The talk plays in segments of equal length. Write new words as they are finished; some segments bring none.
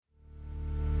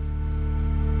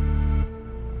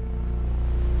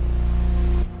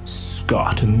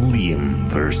Scott and Liam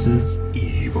versus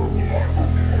Evil.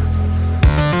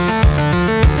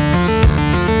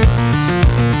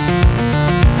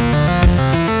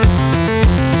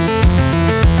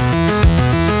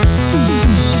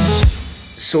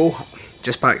 So,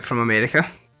 just back from America.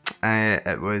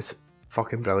 It was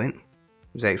fucking brilliant. It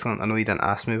was excellent. I know you didn't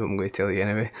ask me, but I'm going to tell you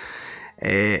anyway.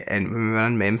 And when we were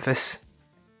in Memphis,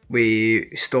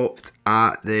 we stopped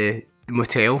at the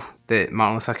motel that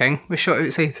Martin Luther King was shot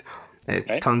outside.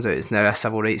 It turns out it's now a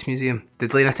civil rights museum.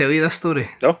 Did Lena tell you this story?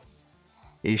 No. Are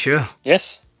you sure?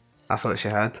 Yes. I thought she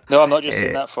had. No, I'm not just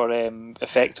saying that for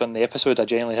effect on the episode. I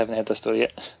genuinely haven't heard the story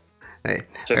yet. Right.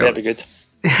 So it better be good.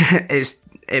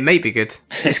 It might be good.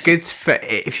 It's good for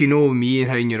if you know me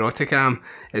and how neurotic I am.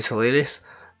 It's hilarious,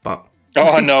 but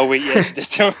no, wait, yeah, she did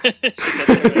tell me. She did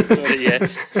tell me the story, yeah.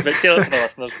 But tell it for the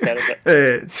listeners.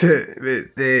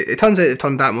 It turns out they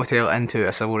turned that motel into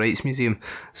a civil rights museum.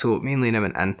 So me and Lena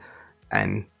went in,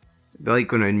 and we like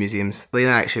going around museums.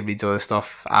 Lena actually reads all the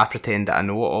stuff. I pretend that I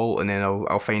know it all, and then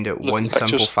I'll find out one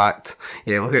simple fact.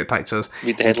 Yeah, look at the pictures.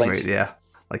 Read the headlines. Out there,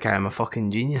 like I am a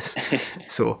fucking genius.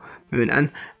 So we went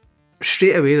in.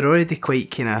 Straight away, they're already quite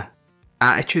kind of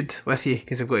attitude with you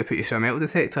because they've got to put you through a metal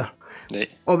detector. Right.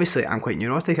 Obviously, I'm quite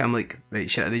neurotic. I'm like, right,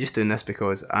 shit, are they just doing this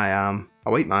because I am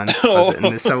a white man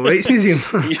visiting the Civil Rights Museum?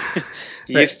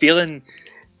 You're feeling...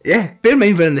 Yeah, bear in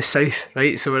mind we're in the South,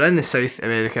 right? So we're in the South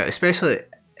America, especially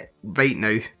right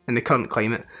now in the current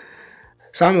climate.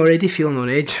 So I'm already feeling on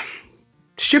edge.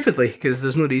 Stupidly, because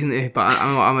there's no reason to, but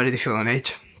I'm already feeling on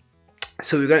edge.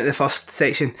 So we got into the first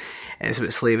section, and it's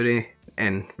about slavery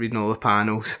and reading all the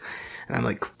panels, and I'm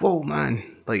like, whoa man,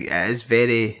 like it is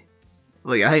very,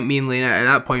 like I think me and Lena at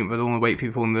that point were the only white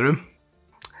people in the room,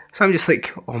 so I'm just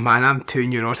like, oh man, I'm too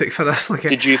neurotic for this. Like,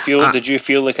 did you feel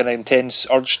like an intense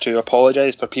urge to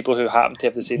apologise for people who happen to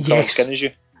have the same colour skin as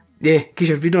you? Yeah, because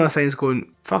you're reading all the things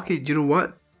going, fuck it, do you know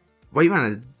what, white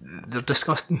man they're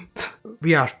disgusting.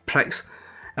 We are pricks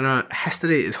and our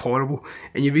history is horrible,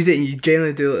 and you read it and you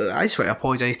generally do, I just want to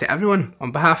apologise to everyone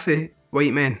on behalf of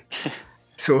white men.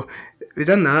 So we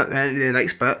done that, and the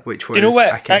next bit, which was... You know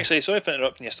what, actually, sorry for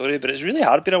interrupting your story, but it's really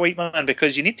hard being a white man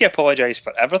because you need to apologise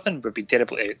for everything. We've been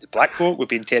terrible to the black folk, we've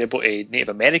been terrible to Native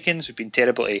Americans, we've been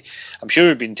terrible to... I'm sure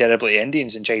we've been terrible to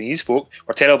Indians and Chinese folk,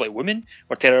 we're terrible to women,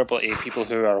 we're terrible to people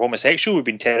who are homosexual, we've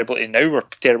been terrible to now, we're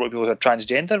terrible to people who are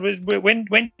transgender.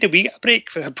 When did we get a break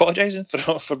for apologising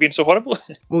for being so horrible?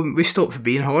 Well, we stopped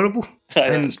being horrible,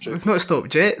 and that's true. We've not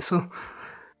stopped yet, so...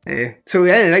 So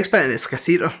yeah, the next bit, and it's like a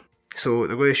theatre. So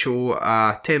they're going to show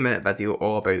a 10-minute video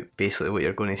all about basically what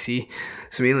you're going to see.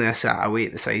 So mainly I sat away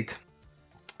at the side.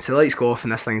 So the lights go off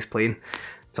and this thing's playing.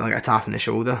 So I get a tap on the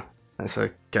shoulder. It's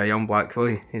like a young black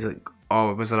boy. He's like,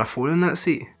 oh, was there a phone in that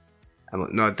seat? I'm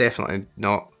like, no, definitely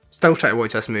not. Still trying to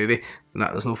watch this movie. No,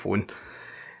 there's no phone.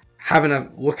 Having a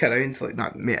look around, like,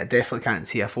 nah, mate, I definitely can't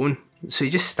see a phone. So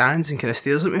he just stands and kind of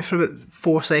stares at me for about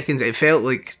 4 seconds. It felt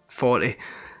like 40,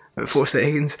 about 4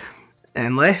 seconds,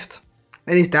 and left.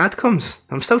 Then his dad comes.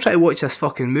 I'm still trying to watch this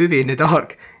fucking movie in the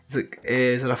dark. He's like,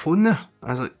 is there a phone there?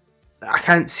 I was like, I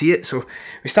can't see it. So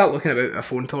we start looking about a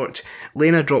phone torch.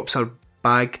 Lena drops her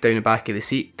bag down the back of the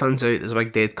seat. Turns out there's a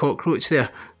big dead cockroach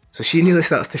there. So she nearly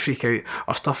starts to freak out.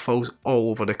 Her stuff falls all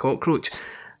over the cockroach.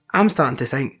 I'm starting to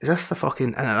think, is this the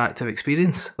fucking interactive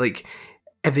experience? Like,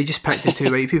 if they just picked the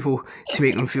two white people to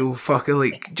make them feel fucking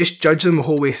like, just judge them the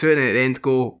whole way through it and at the end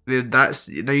go, that's,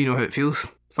 now you know how it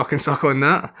feels. Fucking suck on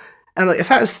that. And like, if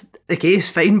that's the case,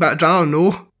 fine, but I'd rather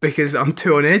know because I'm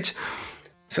too on edge.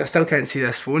 So I still can't see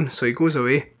this phone. So he goes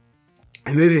away.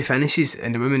 The movie finishes,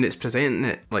 and the woman that's presenting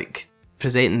it, like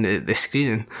presenting the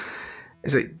screening,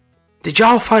 is like, "Did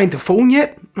y'all find the phone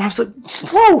yet?" And I was like,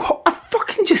 "Whoa! I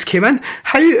fucking just came in.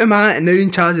 How am I now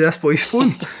in charge of this boy's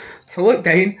phone?" So I look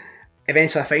down.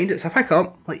 Eventually, I find it. So I pick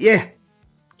up. Like, yeah,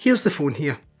 here's the phone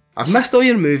here. I've missed all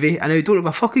your movie. I now don't have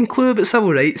a fucking clue about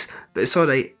civil rights, but it's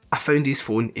alright. I found his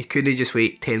phone. He couldn't just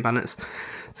wait 10 minutes.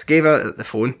 So I gave her the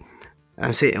phone. And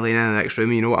I'm saying to Lena in the next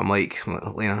room, you know what I'm like?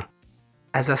 Lena,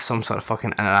 is this some sort of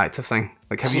fucking interactive thing?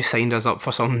 Like, have you signed us up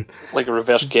for something? Like a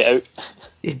reverse Get Out?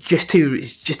 Just to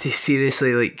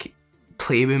seriously, like,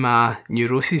 play with my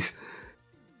neuroses.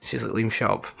 She's like, Liam, shut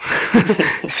up.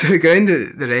 So we go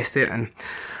into the rest of it, and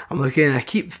I'm looking, and I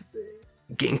keep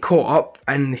getting caught up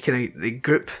in the kind of the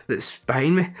group that's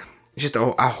behind me. It's just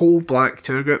a whole black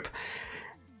tour group.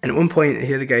 And at one point, I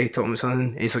hear the guy talking about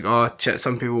something. He's like, oh, shit,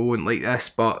 some people wouldn't like this,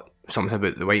 but something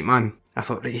about the white man. I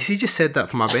thought, right, he just said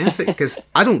that for my benefit? Because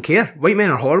I don't care. White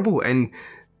men are horrible, and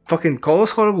fucking call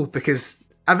us horrible, because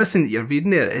everything that you're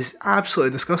reading there is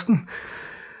absolutely disgusting.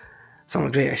 So I'm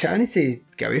like, right, I need to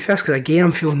get away first because again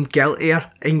I'm feeling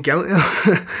guiltier and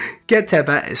guiltier. Get to a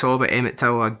bit, it's all about Emmett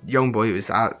Till, a young boy who was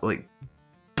like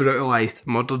brutalised,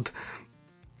 murdered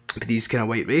by these kind of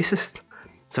white racists.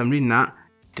 So I'm reading that.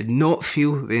 Did not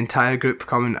feel the entire group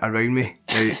coming around me.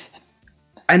 Now,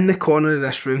 in the corner of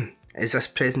this room is this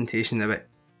presentation about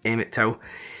Emmett Till.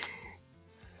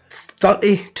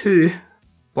 32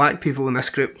 black people in this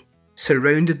group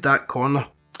surrounded that corner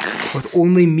with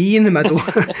only me in the middle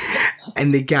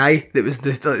and the guy that was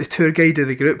the tour guide of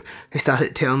the group who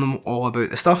started telling them all about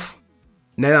the stuff.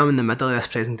 Now I'm in the middle of this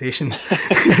presentation.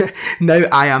 Now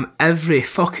I am every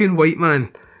fucking white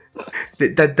man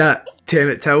that did that to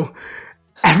Emmett Till.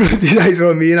 Everybody's eyes were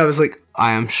on me and I was like,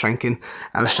 I am shrinking.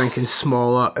 I was shrinking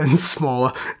smaller and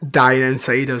smaller, dying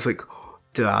inside. I was like,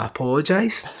 do I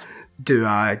apologise? Do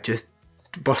I just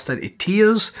burst into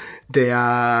tears? What do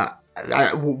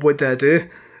I do?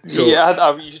 So, yeah,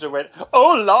 I usually went,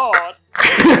 oh Lord!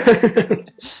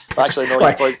 Actually,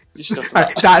 no, you should have done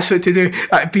that. That's what to do.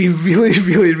 That'd be really,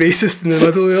 really racist in the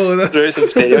middle of all of this. There is some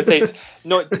stereotypes.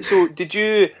 No, so did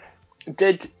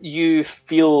you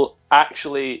feel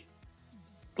actually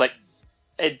like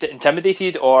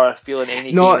intimidated or feeling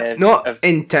any not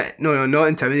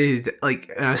intimidated. Like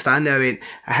when I was standing there, I went,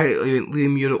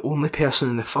 Liam, you're the only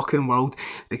person in the fucking world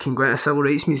that can go into a civil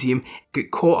rights museum, get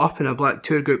caught up in a black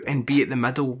tour group, and be at the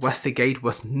middle with the guide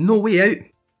with no way out.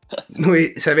 No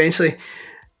way. So eventually,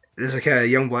 there's like a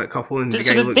young black couple, and the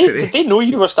guy looked at me. Did they know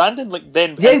you were standing? Like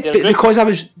then? Yeah, because I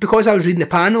was reading the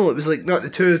panel. It was like, not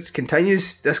the tour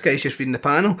continues. This guy's just reading the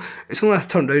panel. It's only I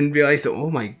turned around and realised that,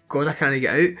 oh my god, I can't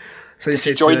get out. So did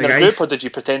you join the group, or did you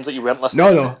pretend that you weren't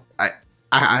listening? No.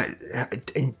 I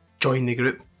joined the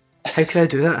group. How could I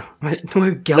do that? I know how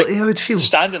guilty I would feel.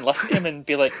 Stand and listen to him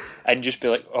and just be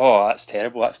like, oh, that's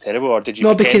terrible. Or did you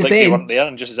pretend because then, you weren't there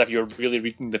and just as if you were really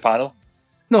reading the panel?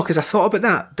 No, because I thought about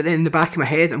that, but then in the back of my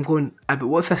head, I'm going, but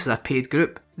what if this is a paid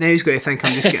group? Now he's going to think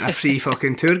I'm just getting a free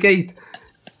fucking tour guide.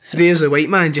 There's a white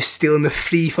man just stealing the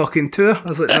free fucking tour. I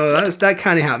was like, no, that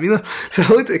can't happen either. So I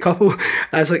looked at the couple, and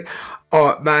I was like,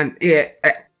 oh man, yeah,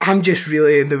 I'm just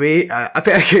really in the way. I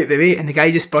better get out of the way. And the guy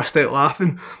just burst out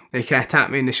laughing. And he kind of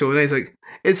tapped me in the shoulder. He's like,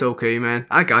 it's okay, man.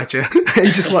 I got you. And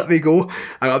just let me go.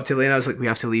 I got up to Lane. I was like, we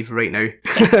have to leave right now.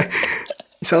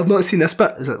 So I've not seen this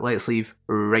bit. I was like, let's leave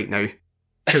right now.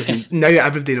 Because now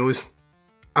everybody knows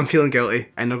I'm feeling guilty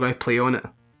and they're going to play on it.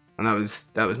 And that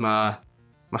was my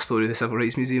story of the Civil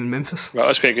Rights Museum in Memphis. Well,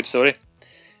 that's quite a good story.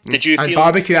 Did you I had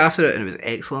barbecue after it and it was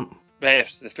excellent.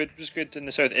 Yes, the food was good in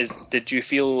the South. Did you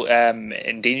feel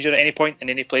in danger at any point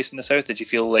in any place in the South? Did you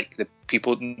feel like the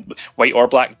people, white or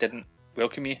black, didn't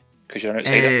welcome you because you're an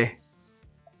outsider?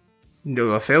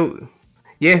 No, I felt...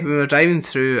 Yeah, when we were driving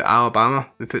through Alabama,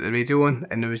 we put the radio on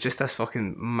and there was just this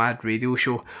fucking mad radio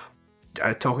show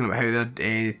talking about how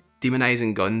they're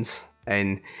demonising guns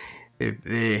and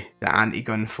the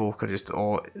anti-gun folk are just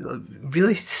all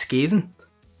really scathing.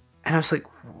 And I was like,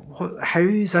 what? How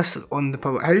is this on the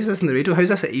public? How is this on the radio? How is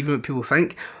this even what people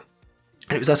think?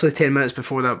 And it was actually 10 minutes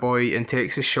before that boy in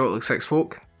Texas shot like 6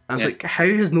 folk. And I was like, how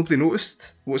has nobody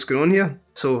noticed what's going on here?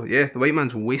 So yeah, the white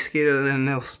man's way scarier than anything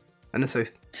else in the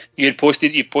South. You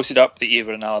posted up that you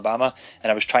were in Alabama,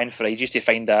 and I was trying for ages to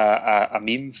find a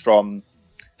meme from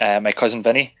my cousin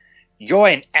Vinny. You're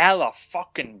in Alabama.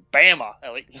 I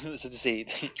like to say,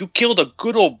 you killed a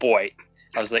good old boy.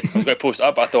 I was going to post it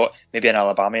up, but I thought maybe an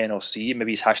Alabamian will see him,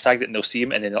 maybe he's hashtagged it and they'll see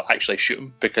him and then they'll actually shoot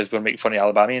him because we're making fun of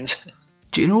Alabamians.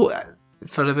 Do you know,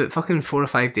 for about fucking 4 or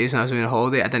 5 days when I was on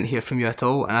holiday, I didn't hear from you at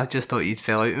all and I just thought you'd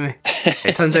fell out of me.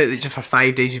 It turns out that just for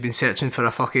 5 days you've been searching for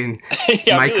a fucking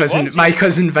yeah, my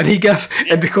cousin Vinny gif,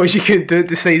 and because you couldn't do it,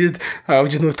 decided I'll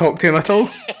just not talk to him at all.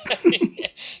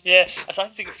 Yeah, I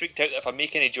started to get freaked out that if I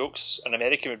make any jokes, an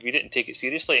American would read it and take it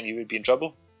seriously and you would be in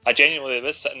trouble. I genuinely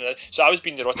was sitting there. So I was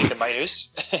being neurotic in my house.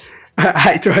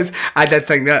 I did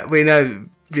think that. Lena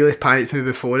really panicked me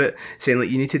before it, saying like,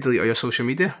 you need to delete all your social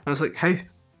media. I was like, how?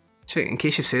 She's like, in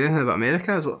case you've said anything about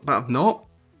America. I was like, but I've not.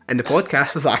 In the podcast,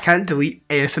 I was like, I can't delete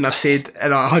anything I've said in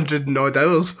 100 and odd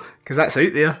hours because that's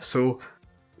out there. So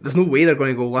there's no way they're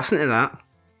going to go listen to that.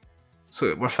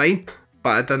 So we're fine. But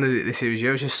I don't know that they say it was you.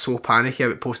 I was just so panicky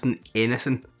about posting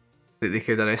anything that they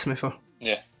could arrest me for.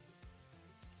 Yeah.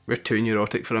 We're too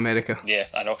neurotic for America. Yeah,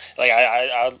 I know. Like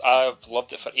I've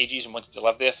loved it for ages and wanted to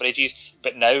live there for ages.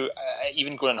 But now,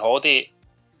 even going on holiday,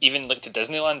 even like to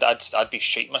Disneyland, I'd be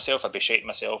shitting myself. I'd be shitting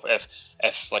myself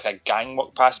if like a gang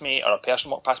walked past me or a person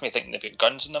walked past me thinking they've got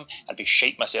guns on them. I'd be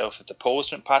shitting myself if the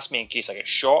police went past me in case I get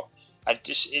shot.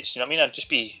 It's you know what I mean. I'd just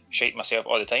be shitting myself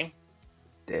all the time.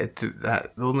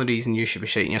 The only reason you should be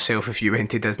shitting yourself if you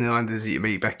went to Disneyland is that you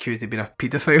might be accused of being a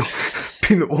paedophile,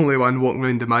 being the only one walking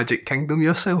around the Magic Kingdom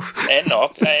yourself.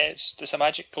 No, it's a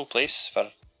magical place for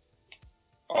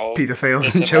all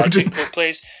paedophiles and children. It's a magical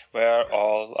place where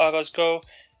all of us go. What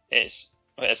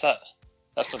is that?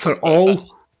 That's not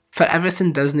for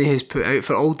everything Disney has put out,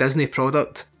 for all Disney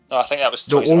product. No, I think that was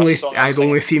the Toys only R Us song the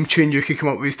only theme tune you could come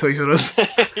up with is Toys R Us.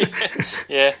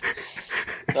 Yeah.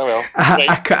 Oh well.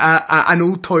 An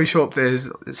old toy shop that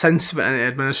has since went into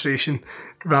administration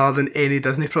rather than any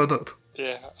Disney product.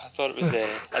 Yeah, I thought it was. I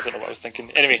don't know what I was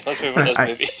thinking. Anyway, let's move on to this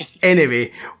movie.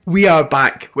 Anyway, we are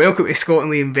back. Welcome to Scott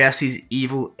and Liam versus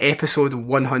Evil, episode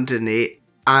 108.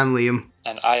 I'm Liam.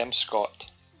 And I am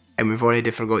Scott. And we've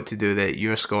already forgot to do that.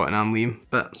 You're Scott and I'm Liam.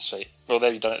 But that's right. Well,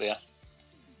 there, you've done it there.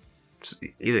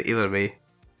 Either way,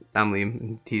 I'm Liam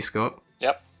and he's Scott.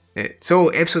 Yep. So,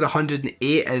 episode 108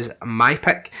 is my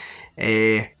pick.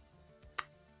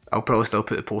 I'll probably still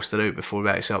put the poster out before we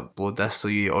actually upload this, so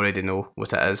you already know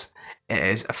what it is. It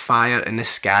is A Fire in the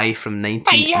Sky from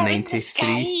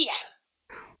 1993.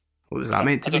 What was that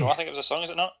meant to be? I don't know, I think it was a song, is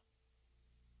it not?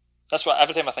 That's what,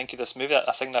 every time I think of this movie,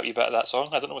 I sing that wee bit of that song.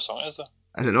 I don't know what song it is, though.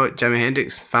 Is it not Jimi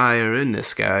Hendrix, Fire in the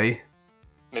Sky?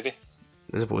 Maybe.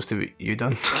 As opposed to what you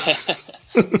done. So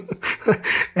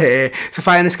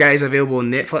Fire in the Sky is available on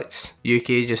Netflix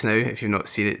UK just now. If you've not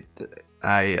seen it,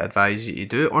 I advise you to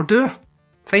do it, or do.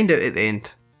 Find out at the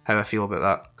end how I feel about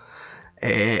that.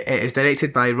 It is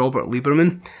directed by Robert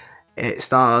Lieberman. It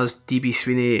stars DB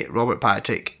Sweeney, Robert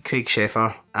Patrick, Craig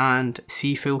Sheffer, and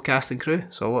full cast and crew,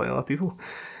 so a lot of other people.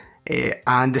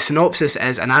 And the synopsis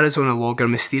is: an Arizona logger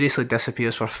mysteriously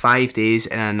disappears for 5 days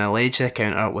in an alleged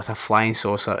encounter with a flying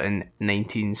saucer in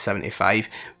 1975,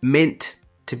 meant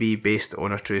to be based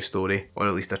on a true story, or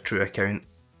at least a true account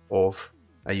of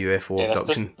a UFO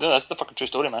abduction. That's the fucking true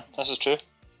story, man. This is true.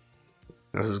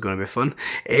 This is going to be fun.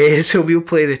 So we'll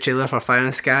play the trailer for Fire in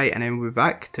the Sky, and then we'll be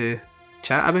back to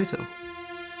chat about it.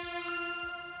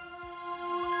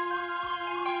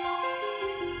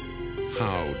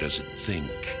 How does it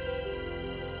think?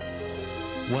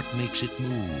 What makes it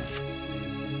move?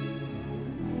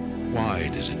 Why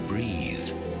does it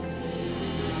breathe?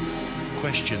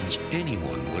 Questions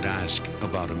anyone would ask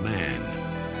about a man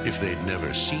if they'd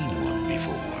never seen one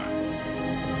before.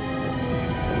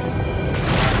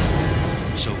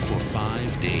 So for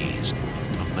 5 days,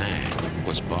 a man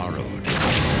was borrowed.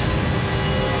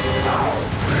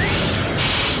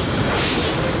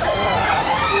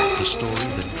 The story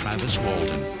that Travis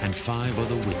Walton and 5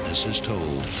 other witnesses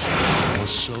told was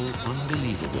so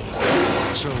unbelievable,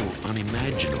 so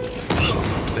unimaginable,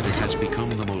 that it has become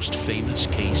the most famous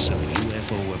case of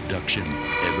UFO abduction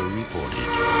ever reported.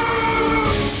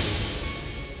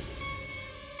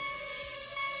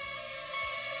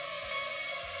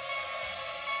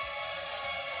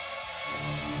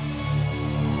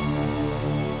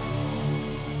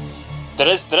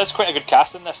 There is quite a good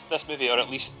cast in this movie, or at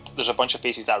least there's a bunch of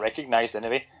faces that I recognised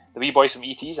anyway. The wee boy from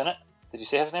E.T.'s in it. Did you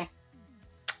say his name?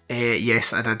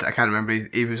 Yes, I did. I can't remember.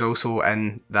 He was also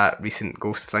in that recent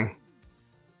Ghost thing.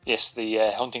 Yes,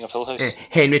 the Haunting of Hill House.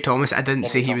 Henry Thomas. I didn't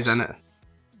say he was in it.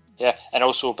 Yeah, and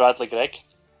also Bradley Gregg,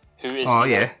 who is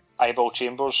Eyeball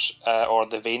Chambers or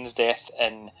the Vane's death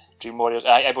in Dream Warriors.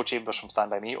 Eyeball Chambers from Stand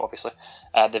By Me, obviously.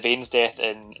 The Vane's death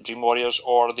in Dream Warriors,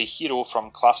 or the hero from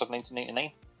Class of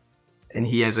 1999. And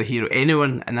he is a hero.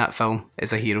 Anyone in that film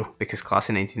is a hero, because Class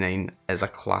of 99 is a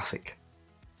classic.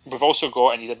 We've also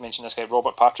got, and you did mention this guy,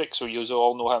 Robert Patrick, so you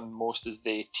all know him most as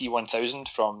the T-1000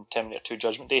 from Terminator 2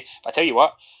 Judgment Day. But I tell you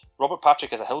what, Robert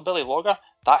Patrick is a hillbilly logger.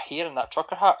 That hair and that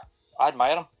trucker hat, I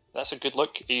admire him. That's a good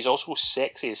look. He's also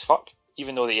sexy as fuck,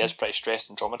 even though he is pretty stressed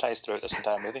and traumatised throughout this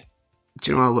entire movie.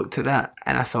 Do you know, I looked at that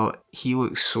and I thought, he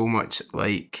looks so much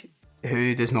like...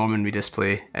 Who does Norman Reedus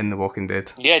play in The Walking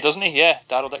Dead? Yeah, doesn't he? Yeah,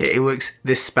 Daryl Dixon. He looks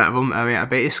the spit of him. I mean, I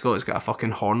bet Scott's got a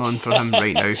fucking horn on for him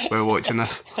right now while watching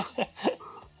this.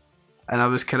 And I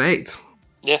was correct.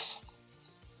 Yes.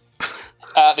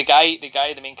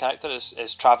 The main character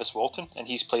is Travis Walton, and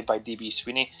he's played by DB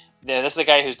Sweeney. Now, this is a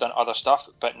guy who's done other stuff,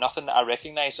 but nothing that I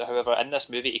recognise. However, in this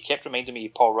movie, he kept reminding me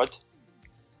of Paul Rudd.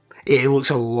 Yeah, he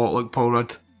looks a lot like Paul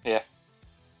Rudd. Yeah.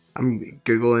 I'm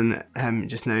Googling him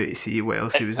just now to see what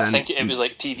else he was in. I think it was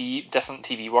like different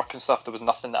TV work and stuff. There was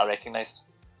nothing that I recognised.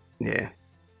 Yeah.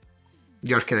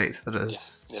 You're correct, there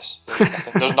is. Yeah, yes,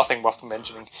 there's nothing worth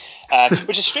mentioning.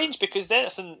 Which is strange, because then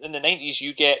it's in the 90s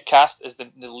you get cast as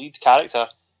the lead character,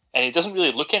 and he doesn't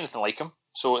really look anything like him.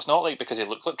 So it's not like because he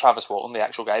looked like Travis Walton, the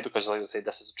actual guy, because like I said,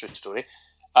 this is a true story.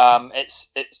 It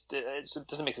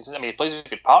doesn't make sense. I mean, he plays a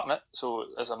good part in it, so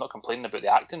I'm not complaining about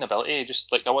the acting ability.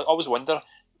 Just like I always wonder,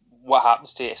 what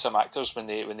happens to some actors when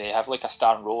they have like a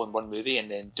starring role in one movie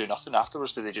and then do nothing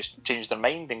afterwards? Do they just change their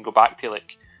mind and go back to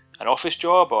like an office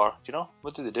job, or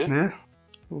what do they do? Yeah,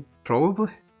 well,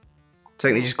 probably. I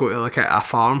think they just go to like a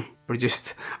farm where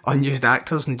just unused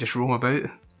actors and just roam about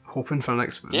hoping for the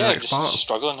next just part.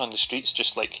 Struggling on the streets,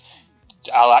 just like,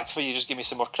 I'll act for you, just give me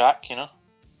some more crack,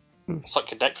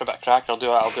 Suck your dick for a bit of crack. I'll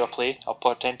do a play. I'll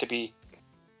pretend to be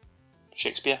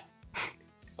Shakespeare.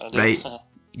 Right.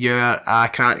 You're a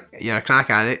crack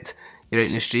addict. You're out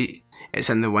in the street. It's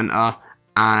in the winter,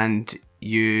 and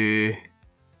you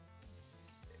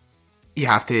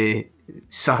have to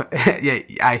suck.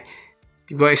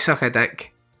 You've got to suck a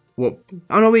dick. What?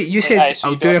 Oh no, wait. You said so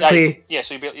I'll do a play. Yeah,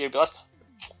 so you'll be like,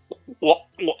 what?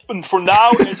 And for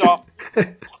now is a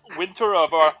winter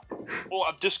of our. Oh,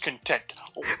 I'm discontent.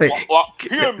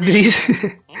 Hear me.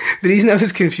 The reason I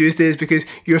was confused is because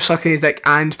you're sucking his dick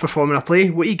and performing a play.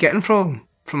 What are you getting from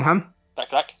him?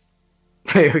 Crack.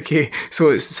 Right, okay. So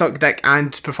it's suck dick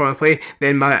and perform a play.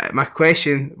 Then my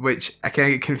question, which I kind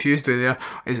of get confused with there,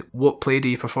 is what play do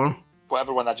you perform?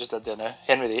 Whatever one I just did there now.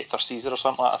 Henry VIII or Caesar or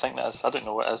something like that, I think that is. I don't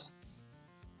know what it is.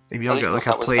 Have you all got like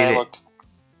a play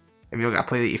have you all got a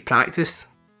play that you've practiced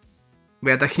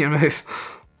with a dick in your mouth?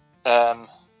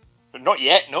 Not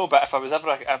yet, no, but if I was ever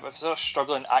a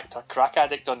struggling actor, crack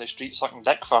addict on the street sucking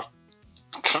dick for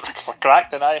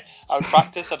crack, then I would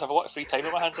practice. I'd have a lot of free time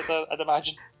on my hands, I'd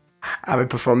imagine. I would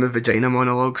perform the vagina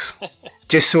monologues.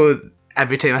 Just so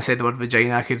every time I said the word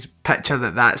vagina, I could picture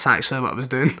that that's actually what I was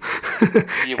doing.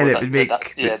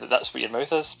 That's what your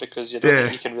mouth is, because you don't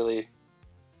think you can really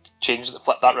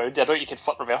flip that round. I don't think you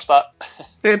can reverse that.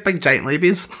 Yeah, big giant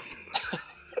labias.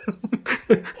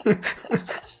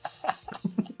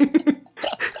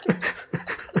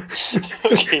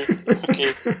 Okay.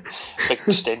 Big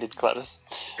extended clitoris.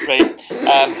 Right.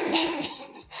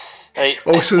 Right.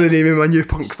 Also the name of my new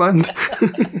punk band.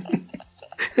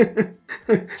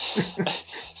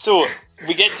 So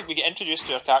we get introduced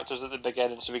to our characters at the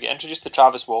beginning. So we get introduced to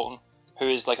Travis Walton, who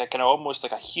is like a kind of almost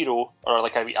like a hero, or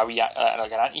like like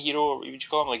an anti-hero, or what would you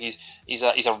call him? Like he's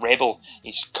a rebel.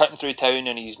 He's cutting through town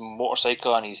on his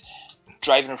motorcycle, and he's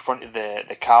driving in front of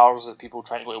the cars of people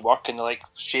trying to go to work, and they're like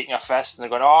shaking a fist and they're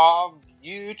going, "Oh,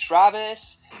 you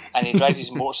Travis!" And he drives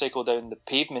his motorcycle down the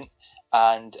pavement,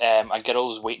 and a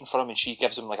girl's waiting for him, and she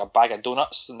gives him like a bag of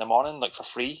donuts in the morning, like for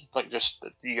free. Like, just,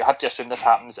 you have to assume this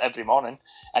happens every morning,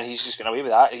 and he's just going away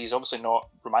with that. He's obviously not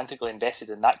romantically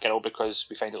invested in that girl, because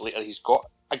we find out later he's got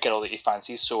a girl that he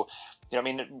fancies. So, you know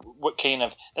what I mean? What kind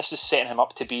of, this is setting him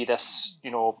up to be this,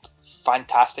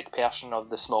 fantastic person of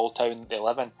the small town that they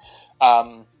live in.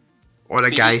 Or a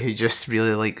guy who just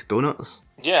really likes donuts.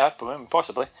 Yeah,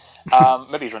 possibly.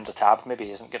 Maybe he runs a tab. Maybe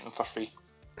he isn't getting them for free.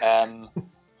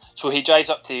 So he drives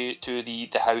up to the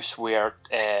house where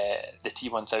the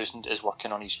T-1000 is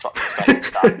working on his truck.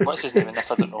 What's his name in this?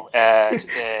 I don't know.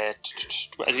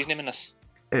 What is his name in this?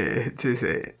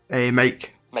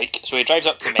 Mike. Mike. So he drives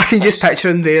up to Mike's I can house. just picture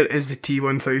him there as the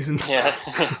T-1000. Yeah.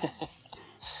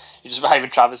 You just having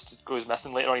Travis goes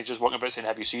missing later on. He's just walking about saying,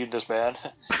 "Have you seen this man?"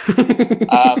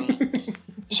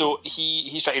 So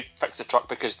he's trying to fix the truck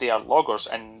because they are loggers,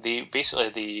 and they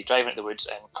drive into the woods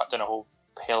and cut down a whole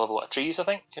hell of a lot of trees, I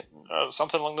think, or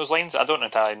something along those lines. I don't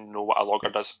entirely know what a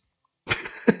logger does.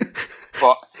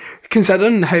 But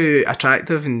considering how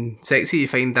attractive and sexy you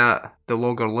find that the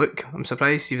logger look, I'm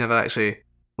surprised you've never actually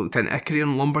looked into a career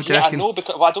in lumberjacking. Yeah, I know,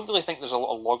 because I don't really think there's a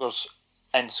lot of loggers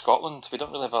in Scotland. We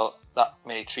don't really have that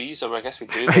many trees, or I guess we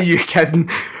do. Are you kidding?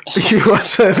 You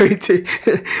literally about to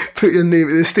put your name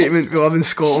to the statement, we live in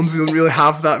Scotland, we don't really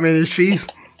have that many trees.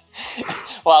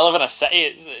 Well, I live in a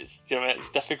city.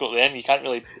 It's difficult then. You can't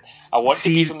really. I want to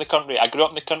be from the country. I grew up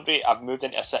in the country. I've moved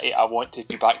into a city. I want to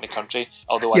be back in the country.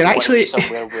 Although I don't want to be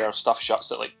somewhere where stuff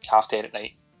shuts at like 10:30 at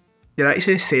night. You're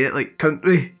actually saying it like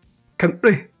country.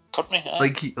 Country.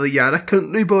 Like you're a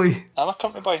country boy. I'm a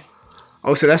country boy.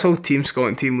 Also, this whole Team Scott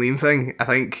and Team Liam thing, I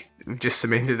think we've just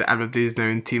cemented that everybody's now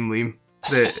in Team Liam.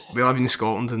 That we live in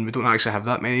Scotland and we don't actually have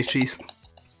that many trees.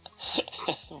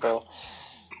 Well,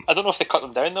 I don't know if they cut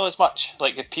them down though as much.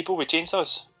 Like if people with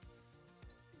chainsaws.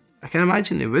 I can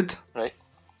imagine they would. Right.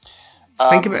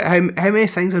 Think about how many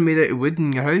things are made out of wood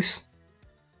in your house.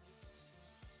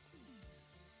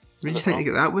 Where do you think they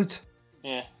get that wood?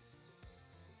 Yeah.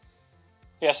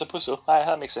 Yeah, I suppose so.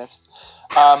 That makes sense.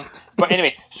 But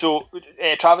anyway, so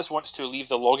Travis wants to leave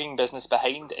the logging business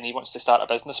behind, and he wants to start a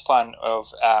business plan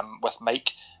of with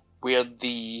Mike, where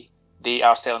they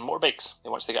are selling motorbikes. He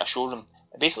wants to get a showroom.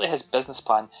 Basically, his business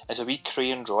plan is a wee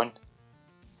crayon drawing.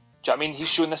 Do you know what I mean? He's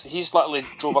shown this. He's literally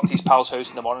drove up to his pal's house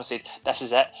in the morning and said, "This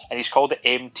is it," and he's called it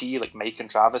MT, like Mike and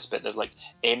Travis, but they're like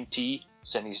MT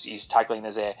and his tagline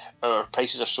is our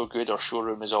prices are so good, our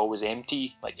showroom is always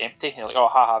empty, like empty. And you're like, oh,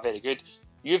 haha, very good.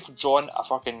 You've drawn a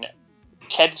fucking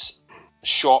kids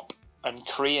shop and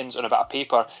crayons on a bit of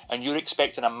paper, and you're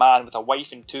expecting a man with a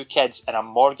wife and 2 kids and a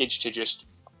mortgage to just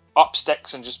up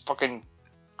sticks and just fucking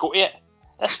go to it.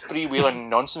 This freewheeling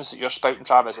nonsense that you're spouting,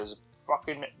 Travis, is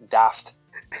fucking daft.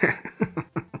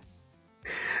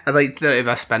 I'd like there to be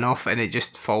a spin-off and it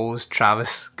just follows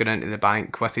Travis going into the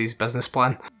bank with his business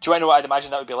plan. Do you want to know what I'd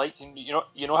imagine that would be like?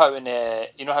 You know how in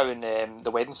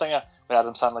The Wedding Singer, when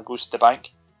Adam Sandler goes to the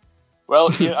bank? Well,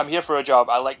 I'm here for a job.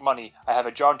 I like money. I have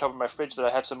a jar on top of my fridge that I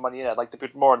have some money in. I'd like to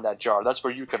put more in that jar. That's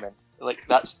where you come in. Like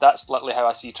that's literally how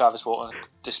I see Travis Walton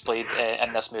displayed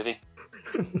in this movie.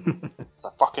 It's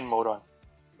a fucking moron.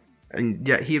 And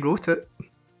yet he wrote it.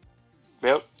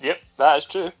 Well, yep, that is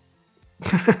true.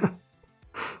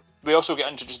 We also get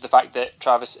introduced to the fact that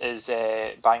Travis is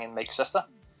banging Mike's sister.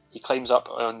 He climbs up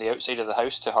on the outside of the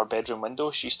house to her bedroom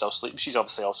window. She's still sleeping. She's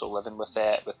obviously also living with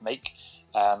Mike.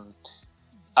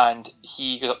 And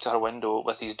he goes up to her window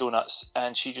with his donuts,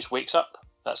 and she just wakes up.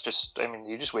 That's just, I mean,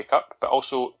 you just wake up, but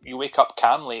also you wake up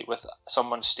calmly with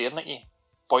someone staring at you,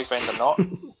 boyfriend or not,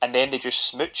 and then they just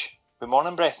smooch with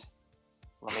morning breath.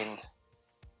 I mean,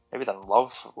 maybe they're in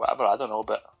love, whatever, I don't know,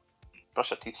 but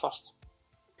brush your teeth first.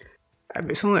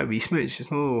 But it's only like a wee smooch.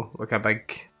 It's no like a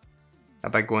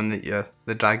big one that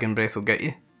the dragon breath will get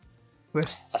you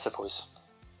with. I suppose.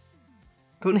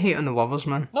 Don't hate on the lovers,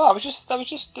 man. No, it was just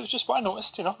what I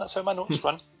noticed. That's how my notes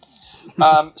run.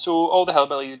 So all the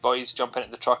hillbilly boys jump into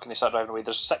the truck and they start driving away.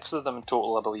 There's 6 of them in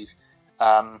total, I believe.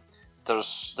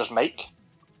 There's Mike,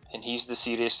 and he's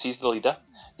the leader.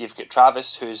 You've got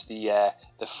Travis, who's the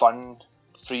fun,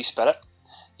 free spirit.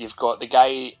 You've got the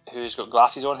guy who's got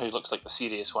glasses on, who looks like the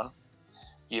serious one.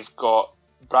 You've got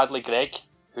Bradley Gregg,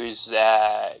 who's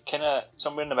kind of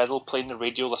somewhere in the middle, playing the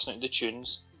radio, listening to the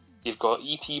tunes. You've got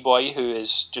E.T. Boy, who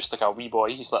is just like a wee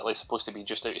boy. He's literally supposed to be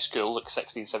just out of school, like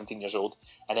 16, 17 years old.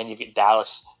 And then you've got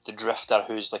Dallas, the drifter,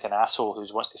 who's like an asshole,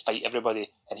 who wants to fight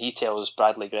everybody. And he tells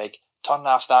Bradley Gregg, turn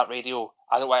off that radio.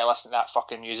 I don't want to listen to that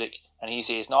fucking music. And he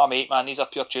says, no, mate, man, these are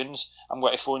pure tunes. I'm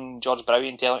going to phone George Browie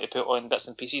and tell him to put on bits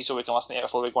and pieces so we can listen to it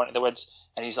before we go into the woods.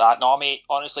 And he's like, no, mate,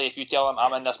 honestly, if you tell him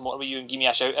I'm in this motor with you and give me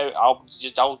a shout out,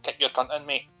 I'll kick your cunt in,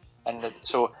 mate. And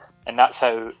that's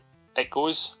how it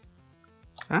goes.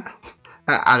 That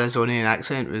Arizonian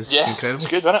accent was incredible. It's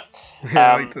good, wasn't it?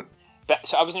 I liked it. But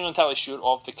so I wasn't even entirely sure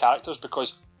of the characters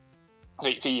because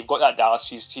you've got that Dallas,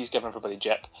 he's giving everybody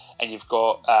jip, and you've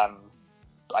got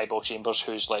Eyeball Chambers,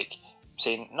 who's like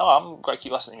saying, no, I'm going to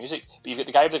keep listening to music. But you've got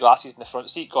the guy with the glasses in the front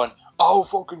seat going, oh,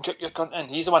 fucking kick your cunt in.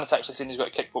 He's the one that's actually saying he's got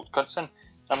to kick folks' cunts in. And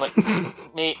I'm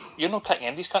like, mate, you're not kicking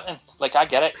anybody's cunt in. Like, I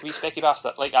get it, wee specky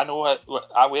bastard. Like, I know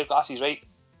I wear glasses, right?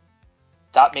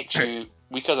 That makes you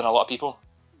weaker than a lot of people.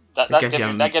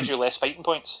 That gives you less fighting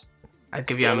points. I'd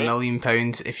give you £1 million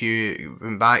if you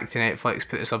went back to Netflix,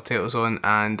 put the subtitles on,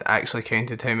 and actually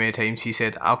counted how many times he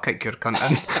said, I'll kick your cunt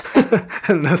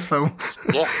in in this film.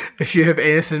 Yeah. If you have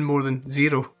anything more than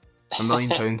 0, £1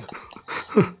 million.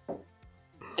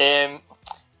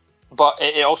 But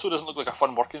it also doesn't look like a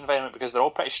fun working environment because they're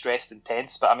all pretty stressed and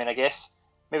tense. But I mean, I guess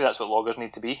maybe that's what loggers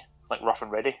need to be, like rough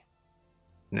and ready.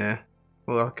 Yeah.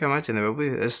 Well, I can imagine they will be.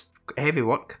 It's heavy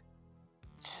work.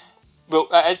 Well,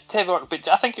 it's heavy work, but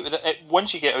I think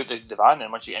once you get out the van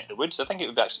and once you get into the woods, I think it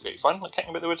would be actually great fun, like kicking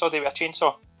about the woods all day with a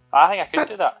chainsaw. I think I could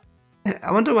do that.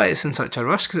 I wonder why it's in such a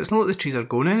rush, because it's not like the trees are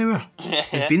going anywhere.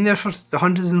 They've been there for the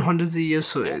hundreds and hundreds of years,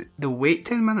 so they'll wait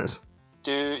 10 minutes.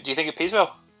 Do you think it pays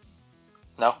well?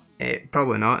 No.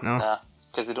 Probably not, no. Nah,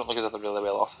 because they don't look as if they're really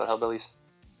well off. They're hillbillies.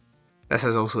 This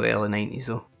is also the early 90s,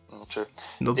 though. True.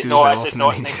 It's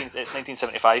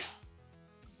 1975.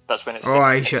 That's when it's. Oh,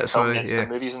 aye, shit, sorry. It's the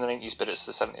movies in the 90s, but it's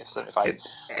the 75.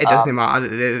 It doesn't matter.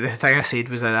 The thing I said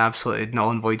was an absolutely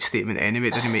null and void statement anyway.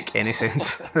 It didn't make any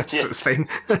sense. So it's fine.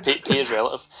 Pay is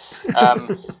relative.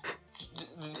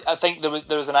 I think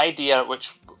there was an idea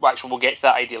which actually we'll get to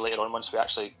that idea later on once we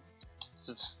actually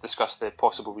discuss the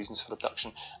possible reasons for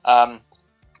abduction.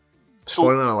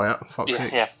 Spoiler alert. Fuck's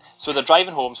sake. Yeah. So they're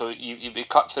driving home. So you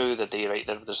cut through the day, right?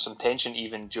 There's some tension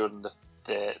even during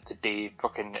the day.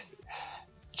 Fucking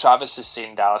Travis is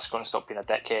saying Dallas is going to stop being a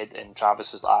dickhead, and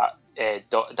Travis is like,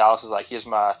 Dallas is like, here's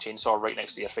my chainsaw right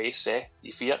next to your face,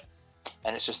 you fear it?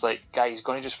 And it's just like, guys, he's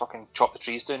going to just fucking chop the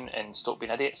trees down and stop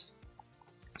being idiots.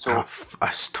 So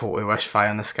I totally wish Fire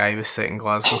in the Sky was set in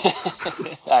Glasgow.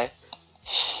 Aye.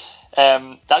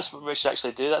 That's what we should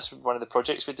actually do. That's one of the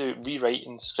projects we do,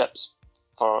 rewriting scripts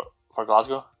for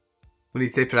Glasgow. We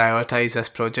need to prioritise this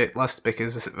project list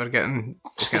because it's getting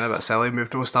a bit silly.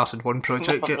 We've not started one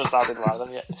project yet. We've not started one of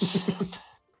them yet.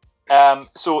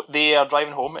 So they are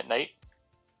driving home at night,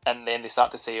 and then they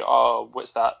start to say, "Oh,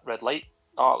 what's that red light?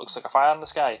 Oh, it looks like a fire in the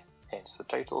sky." Hence the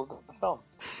title of the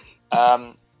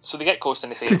film. So they get close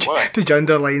and they say, "What?" Did you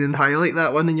underline and highlight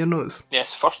that one in your notes?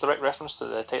 Yes, first direct reference to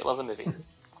the title of the movie.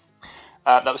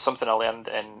 That was something I learned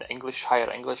in English,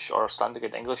 higher English, or standard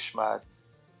English. My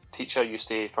teacher used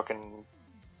to fucking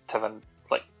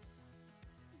like.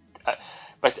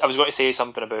 I was going to say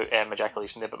something about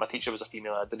ejaculation there, but my teacher was a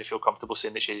female. I didn't feel comfortable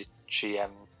saying that she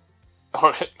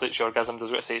or that she orgasmed. I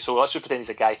was going to say, so let's just pretend he's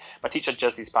a guy. My teacher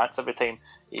jizzed his pants every time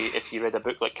if he read a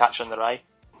book like Catcher in the Rye,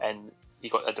 and he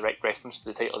got a direct reference to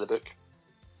the title of the book.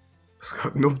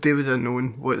 Scott, nobody would have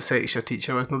known what sex your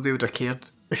teacher was. Nobody would have cared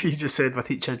if you just said my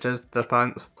teacher jizzed their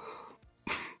pants.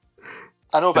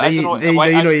 I know, but I don't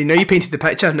know. Now you painted the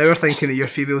picture. Now we're thinking of your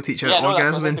female teacher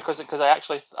orgasming. Because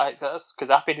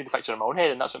I painted the picture in my own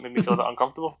head, and that's what made me feel a bit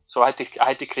uncomfortable. So I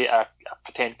had to create a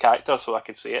pretend character so I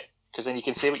could say it. Because then you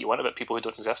can say what you want about people who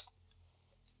don't exist.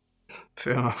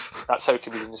 Fair enough. That's how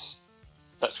comedians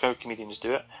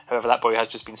do it. However, that boy has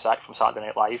just been sacked from Saturday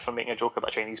Night Live for making a joke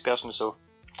about a Chinese person. So.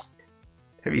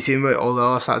 Have you seen what all the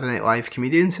other Saturday Night Live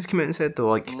comedians have come out and said? They're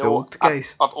like the old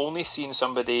guys. I've only seen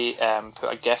somebody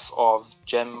put a gif of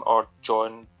Jim or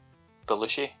John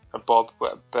Belushi or Bob,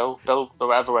 Bill, or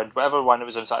whatever one that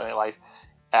was on Saturday Night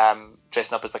Live,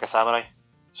 dressing up as like a samurai.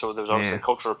 So there was obviously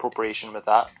cultural appropriation with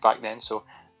that back then. So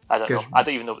I don't know. I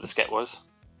don't even know what the skit was.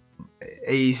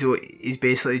 He's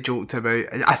basically joked about.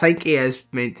 I think he is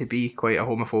meant to be quite a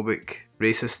homophobic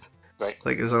racist. Right.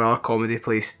 Like there's another comedy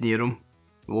place near him,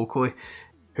 locally,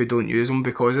 who don't use them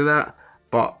because of that,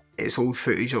 but it's old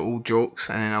footage of old jokes,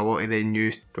 and then a lot of them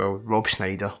used, Rob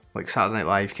Schneider, like Saturday Night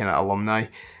Live kind of alumni,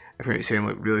 if you're saying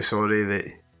like really sorry that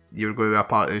you're going to be a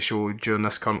part of the show during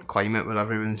this current climate where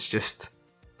everyone's just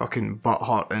fucking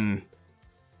butthurt and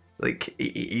like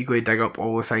you go to dig up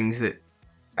all the things that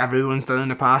everyone's done in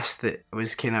the past that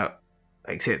was kind of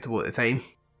acceptable at the time.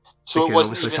 So because it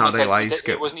wasn't obviously even Saturday like Live's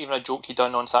it wasn't even a joke he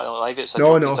done on Saturday Night Live. It's a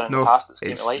joke he's done in the past that's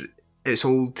came to light. It's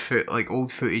old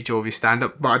footage of his stand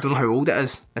up, but I don't know how old it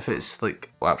is. If it's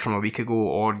like from a week ago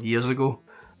or years ago,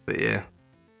 but yeah.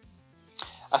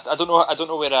 I don't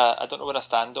know where I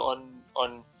stand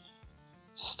on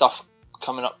stuff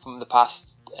coming up from the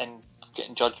past and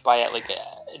getting judged by it. Like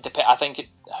I think it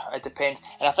depends,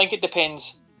 and I think it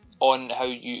depends on how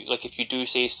you, like, if you do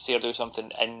say or do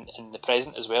something in the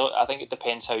present as well. I think it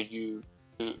depends how you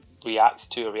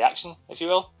react to a reaction, if you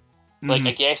will. Like,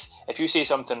 I guess if you say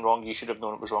something wrong, you should have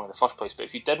known it was wrong in the first place. But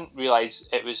if you didn't realise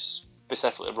it was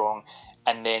specifically wrong,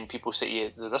 and then people say to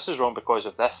you, "This is wrong because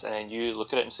of this," and then you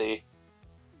look at it and say,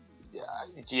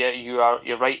 "Yeah,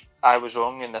 you're right. I was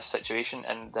wrong in this situation,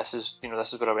 and this is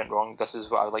where I went wrong. This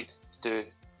is what I would like to do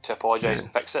to apologise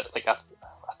and fix it." Like I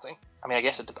think. I mean, I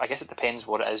guess it depends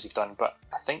what it is you've done, but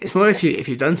I think it's more if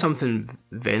you've done something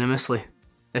venomously,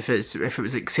 if it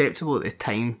was acceptable at the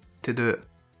time to do it,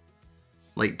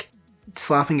 like.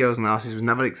 Slapping girls in the asses was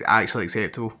never actually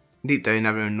acceptable. Deep down,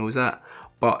 everyone knows that.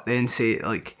 But then say,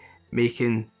 like,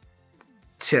 making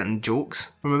certain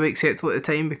jokes were maybe acceptable at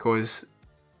the time because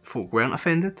folk weren't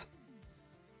offended.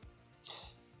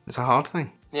 It's a hard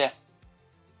thing. Yeah.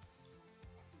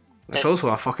 It's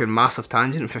also a fucking massive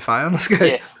tangent for Fire in the Sky.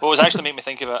 Yeah. Well, it was actually made me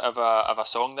think of a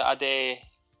song that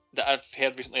I've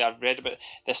heard recently. I've read about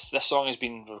this. This song has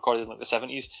been recorded in like the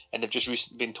 70s, and they've just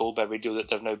recently been told by radio that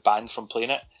they're now banned from playing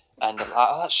it. And they're like,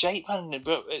 "Oh, that's shite, man.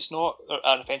 It's not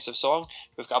an offensive song.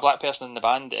 We've got a black person in the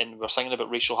band, and we're singing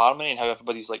about racial harmony and how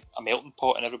everybody's like a melting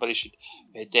pot, and everybody should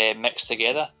mix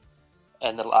together."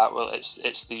 And they're like, "Well,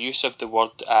 it's the use of the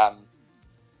word.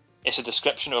 It's a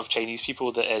description of Chinese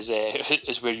people that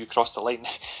is where you cross the line."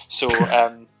 So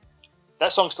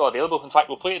that song's still available. In fact,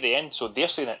 we'll play it at the end, so they're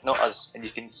saying it, not us, and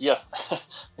you can hear.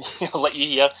 I'll let you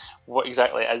hear what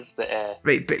exactly it is that.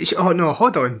 Right, but no,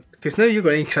 hold on, because now you're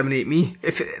going to incriminate me.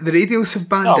 If the radios have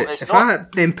banned it, if not, I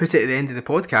then put it at the end of the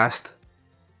podcast.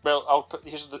 Well,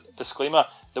 here's the disclaimer: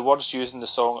 the words used in the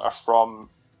song are from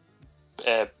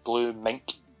Blue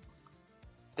Mink.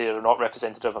 They are not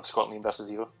representative of Scotland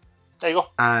versus Evil. There you go.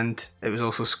 And it was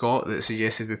also Scott that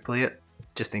suggested we play it,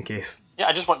 just in case. Yeah,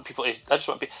 I just want people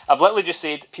to. I've literally just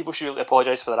said people should really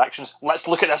apologise for their actions. Let's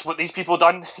look at this, what these people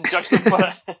done, and judge them for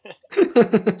it.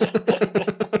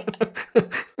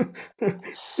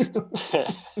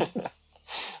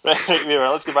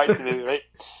 Right, let's go back to the movie, right?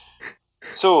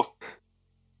 So,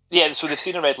 yeah, so they've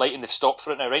seen a red light and they've stopped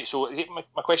for it now, right? So,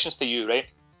 my question's to you, right?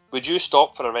 Would you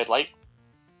stop for a red light?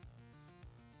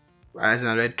 As in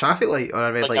a red traffic light or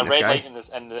a red light in the sky? Like a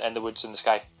red light in the woods in the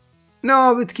sky. No,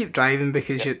 I would keep driving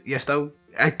because you're still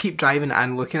I'd keep driving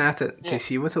and looking at it Yeah. to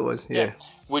see what it was. Yeah.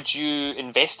 Would you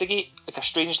investigate like a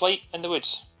strange light in the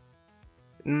woods?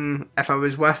 If I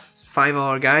was with 5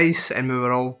 other guys and we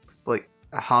were all like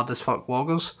hard as fuck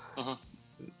loggers,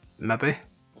 maybe.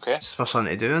 Okay. It's for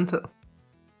something to do, isn't it?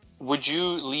 Would you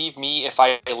leave me if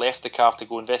I left the car to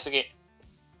go investigate?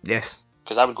 Yes.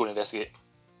 Because I would go and investigate.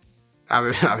 I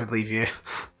would leave you.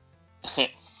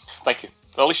 Thank you.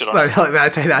 At least you're Like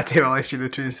honest. that time I left you at the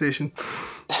train station.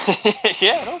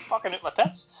 Yeah, no, fucking out my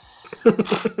tits.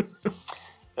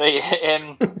 Right,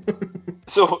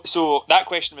 so that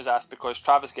question was asked because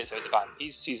Travis gets out of the van. He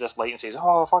sees this light and says,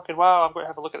 "Oh fucking wow, I'm going to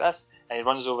have a look at this," and he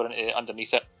runs over into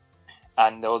underneath it.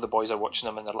 And all the boys are watching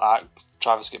him, and they're like,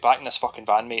 "Travis, get back in this fucking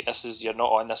van, mate. You're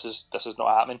not on. This is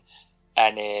not happening."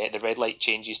 And the red light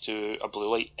changes to a blue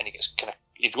light, and he gets kind of.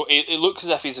 It looks as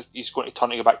if he's going to turn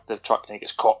to go back to the truck, and he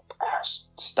gets caught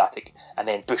static, and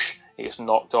then push, he gets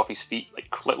knocked off his feet,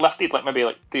 like lifted, like maybe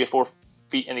like 3 or 4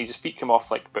 feet, and his feet come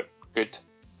off like but good.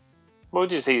 What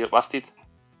would you say? Lifted.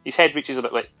 His head reaches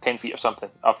about like 10 feet or something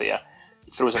off the air.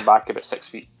 Throws him back about 6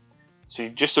 feet. So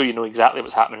just so you know exactly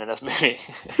what's happening in this movie,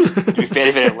 to be very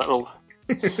very literal.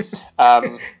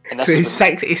 And this So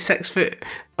is he's 6 foot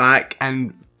back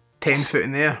and 10 foot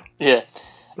in the air. yeah.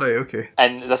 Right, okay.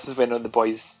 And this is when the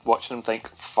boys watching him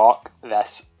think, "Fuck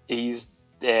this." He's.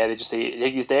 They just say, "Yeah,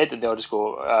 he's dead," and they'll just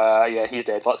go, "Yeah, he's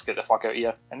dead. Let's get the fuck out of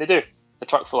here." And they do. The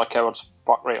truck full of cowards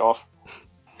fuck right off.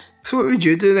 So what would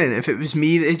you do then if it was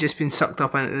me that had just been sucked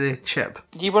up into the ship?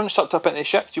 You weren't sucked up into the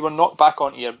ship. You were knocked back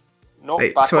onto your,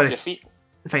 Right, off sorry. your feet.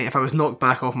 Fine, if I was knocked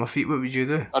back off my feet, what would you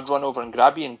do? I'd run over and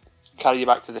grab you and carry you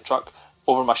back to the truck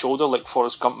over my shoulder like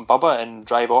Forrest Gump and Bubba and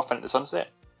drive off into the sunset.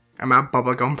 Am I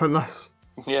Bubba Gump in this?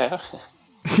 Yeah,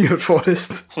 You're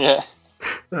Forrest. yeah.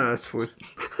 I suppose.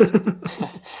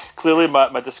 Clearly,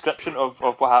 my description of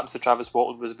what happens to Travis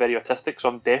Walton was very autistic, so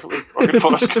I'm definitely fucking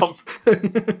Forrest Gump.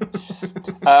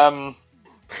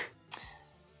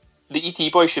 The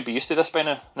ET boy should be used to this by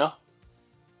now, no?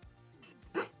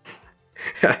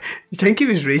 Do you think he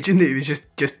was raging that he was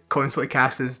just constantly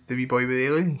cast as the wee boy with the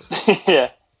aliens?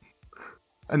 Yeah.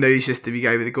 And now he's just the wee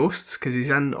guy with the ghosts? Because he's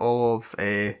in all of,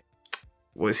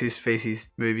 what's his face's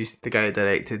movies? The guy that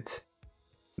directed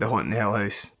The Haunting Hill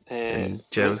House and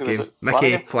Gerald's was Game. it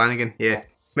Mickey Flanagan, yeah.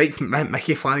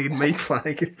 Mickey Flanagan, Mike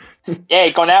Flanagan. Yeah,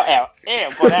 gone out. Yeah,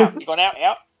 I'm gone out. You gone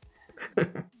out.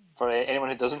 For anyone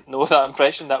who doesn't know that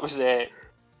impression, that was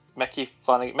Mickey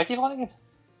Flanagan. Mickey Flanagan?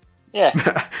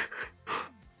 Yeah.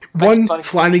 One Flanagan.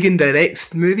 Flanagan directs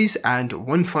the movies, and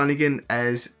one Flanagan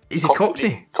is he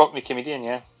Cockney? Cockney comedian,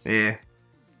 yeah. Yeah.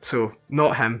 So,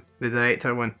 not him, the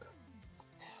director one.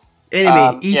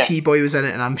 Anyway, yeah. E.T. boy was in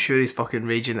it, and I'm sure he's fucking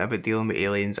raging about dealing with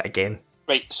aliens again.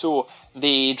 Right, so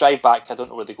they drive back, I don't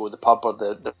know where they go, the pub or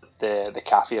the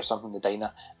cafe or something, the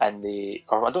diner, and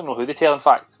or I don't know who they tell in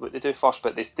fact what they do first,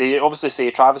 but they obviously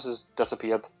say Travis has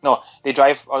disappeared. No, they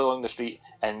drive along the street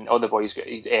and all the boys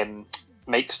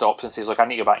Mike stops and says, "Look, I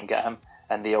need to go back and get him,"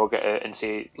 and they all get out and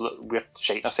say, "Look, we're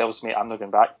shiting ourselves, mate, I'm not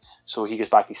going back." So he goes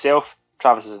back himself,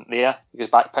 Travis isn't there, he goes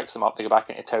back, picks them up, they go back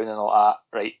into town and all that,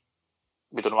 right,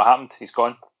 we don't know what happened, he's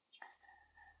gone.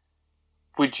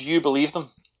 Would you believe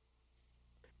them?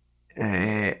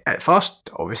 At first,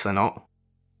 obviously not.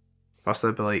 First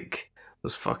I'd be like,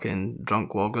 those fucking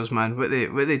drunk loggers, man, what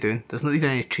are they doing? There's not even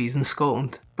any trees in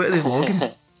Scotland. What are they logging?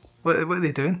 what are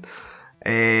they doing?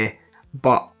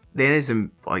 But then as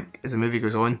the movie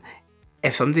goes on,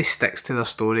 if somebody sticks to their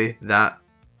story that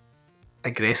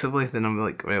aggressively, then I'm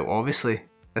like, well, obviously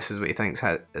this is what he thinks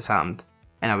has happened,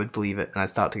 and I would believe it, and I'd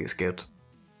start to get scared.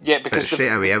 Yeah, But because straight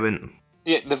away I wouldn't.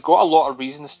 yeah, they've got a lot of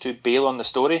reasons to bail on the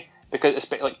story, because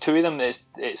it's like two of them.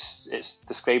 It's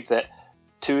described that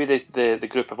two of the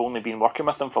group have only been working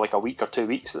with them for like a week or 2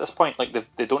 weeks at this point. Like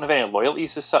they don't have any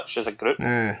loyalties as such as a group,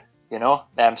 you know.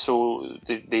 So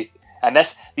they and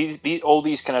these all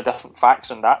these kind of different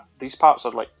facts and that these parts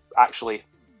are like actually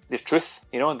the truth,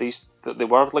 you know. They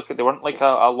weren't like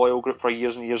a loyal group for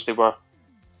years and years. They were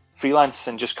freelance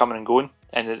and just coming and going,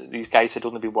 and these guys had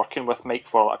only been working with Mike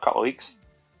for like a couple of weeks.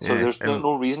 So Yeah, there's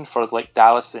no reason for like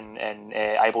Dallas and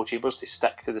Eyeball Chambers to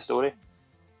stick to the story.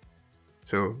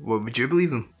 So what would you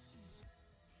believe them?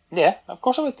 Yeah, of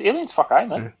course I would. Aliens, fuck aye,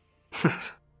 man.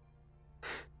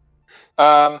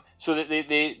 So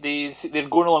they're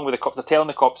going along with the cops. They're telling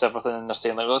the cops everything, and they're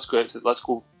saying like, let's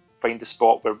go find the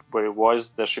spot where it was.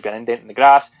 There should be an indent in the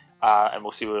grass, and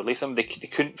we'll see where we leave them. They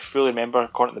couldn't fully remember,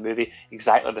 according to the movie,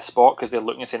 exactly the spot because they're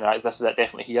looking and saying, right, this is it,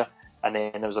 definitely here. And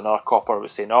then there was another copper who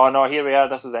was saying, oh no, here we are,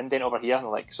 this is the indent over here. And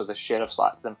like, so the sheriff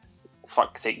slapped them.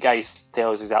 Fuck's sake, guys,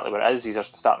 tell us exactly where it is. These are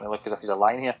starting to look as if he's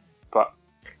lying here, but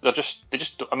they just.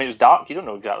 I mean, it was dark. You don't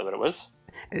know exactly where it was.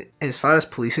 As far as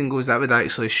policing goes, that would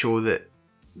actually show that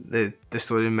the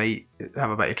story might have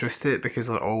a bit of truth to it, because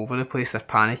they're all over the place, they're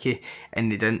panicky,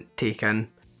 and they didn't take in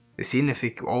the scene. If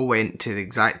they all went to the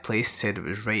exact place and said it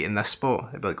was right in this spot,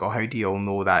 it'd be like, oh, how do you all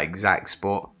know that exact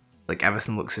spot? Like,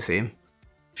 everything looks the same.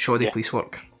 Shoddy police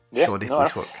work. Shoddy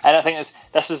police work. And I think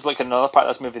this is like another part of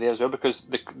this movie there as well, because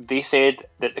they said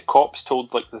that the cops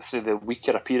told like the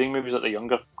weaker appearing members, like the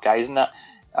younger guys in that,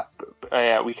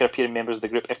 weaker appearing members of the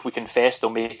group, if we confess, they'll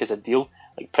make us a deal.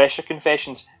 Like pressure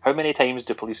confessions, how many times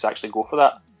do police actually go for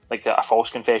that? Like a false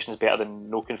confession is better than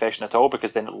no confession at all,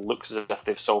 because then it looks as if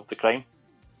they've solved the crime.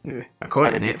 Yeah.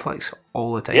 According to Netflix,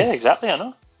 all the time. Yeah, exactly, I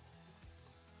know.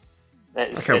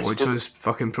 I can't watch those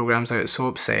fucking programs. I get so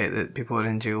upset that people are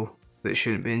in jail that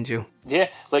shouldn't be in jail. Yeah,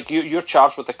 like you're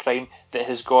charged with a crime that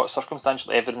has got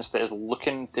circumstantial evidence that is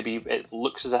looking to be, it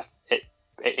looks as if it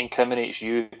incriminates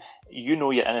you. You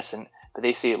know you're innocent, but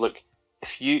they say, look,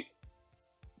 if you,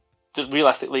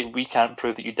 realistically, we can't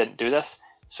prove that you didn't do this,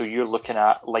 so you're looking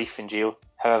at life in jail.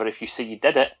 However, if you say you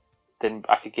did it, then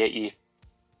I could get you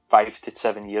 5 to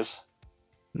 7 years.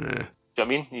 Yeah. Do you know what I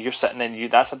mean? You're sitting in,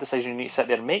 that's a decision you need to sit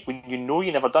there and make when you know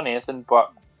you never done anything,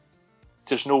 but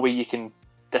there's no way you can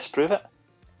disprove it.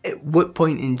 At what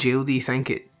point in jail do you think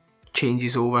it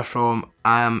changes over from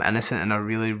I am innocent and I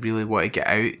really, really want to get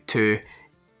out to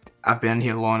I've been in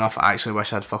here long enough, I actually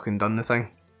wish I'd fucking done the thing?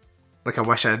 Like, I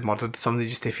wish I had murdered somebody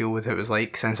just to feel what it was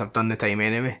like, since I've done the time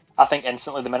anyway. I think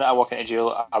instantly, the minute I walk into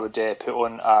jail, I would put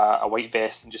on a white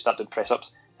vest and just start doing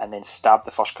press-ups, and then stab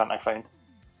the first cunt I found.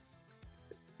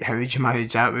 How would you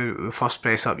manage that? With the first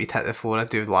press up, you'd hit the floor,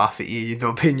 I'd laugh at you, you'd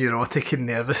all be neurotic and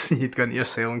nervous, and you'd go into your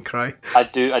cell and cry.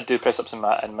 I'd do press-ups in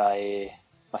my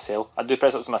cell. I'd do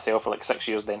press-ups in my cell for like 6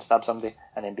 years, then stab somebody,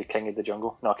 and then be king of the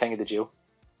jungle. No, king of the jail.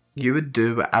 You would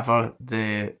do whatever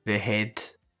the head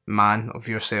man of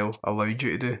your cell allowed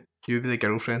you to do. You would be the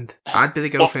girlfriend. I'd be the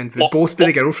girlfriend. We'd both be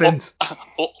the girlfriends.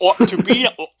 To be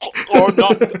or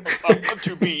not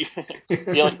to be.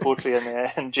 You like poetry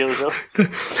in jail as well?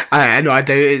 I know, I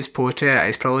doubt it's poetry.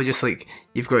 It's probably just like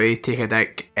you've got to take a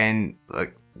dick and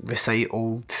like recite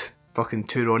old fucking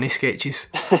Two Ronnie sketches.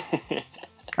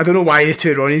 I don't know why the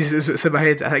Two Ronnies is what's in my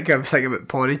head. I think I was thinking about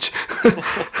porridge.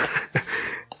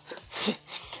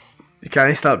 You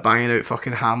can't start banging out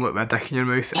fucking Hamlet with a dick in your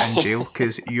mouth in jail,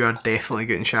 because you are definitely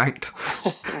getting shanked.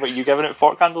 Wait, you giving out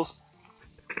fork candles?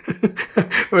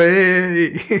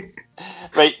 Wait.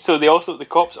 Right, so the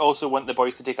cops also want the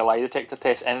boys to take a lie detector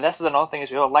test, and this is another thing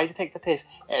as well. A lie detector test,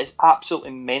 it is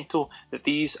absolutely mental that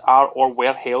these are or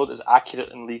were held as accurate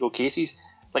in legal cases.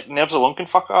 Like, nerves alone can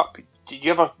fuck it up.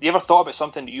 You ever thought about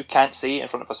something that you can't say in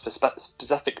front of a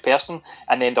specific person,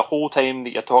 and then the whole time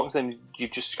that you're talking to them,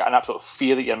 you've just got an absolute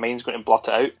fear that your mind's going to blot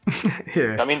it out?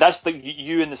 Yeah. I mean, that's like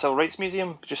you in the Civil Rights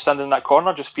Museum, just standing in that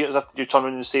corner, just fear as if you turn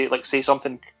around and say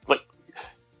something like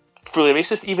fully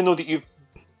racist, even though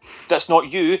that's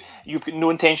not you. You've got no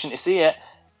intention to say it.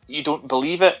 You don't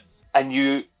believe it, and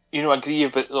you agree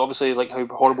with obviously like how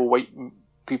horrible white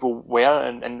people were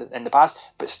in the past.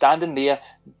 But standing there,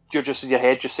 you're just in your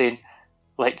head just saying,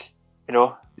 like, you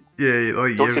know, yeah,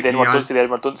 like don't say the N-word, don't say the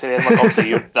N-word, don't say the N-word.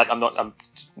 Obviously, I'm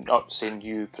not saying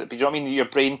you, but you know what I mean? Your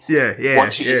brain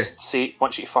wants you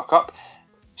to fuck up.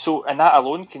 So, and that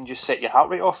alone can just set your heart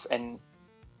rate off. And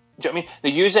do you know what I mean? They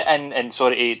use it in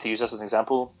sorry to use this as an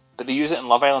example, but they use it in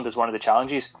Love Island as one of the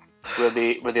challenges, where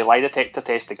they lie detector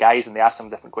test the guys and they ask them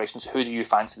different questions. Who do you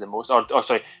fancy the most? Or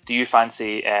sorry, do you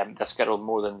fancy this girl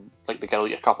more than like the girl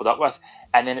you're coupled up with?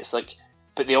 And then it's like,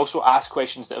 but they also ask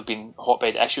questions that have been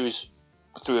hotbed issues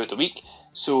throughout the week.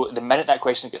 So the minute that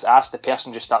question gets asked, the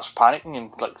person just starts panicking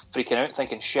and like freaking out,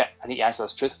 thinking, "Shit, I need to answer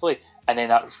this truthfully," and then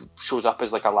that shows up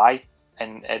as like a lie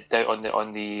and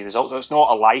on the results. So it's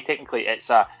not a lie technically; it's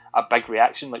a big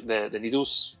reaction, like the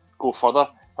needles go further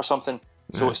or something.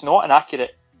 So it's not an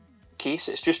accurate case.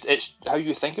 It's how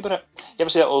you think about it. You ever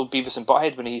see that old Beavis and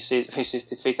Butthead when he says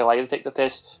to fake a lie detector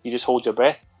test, you just hold your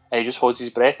breath, and he just holds his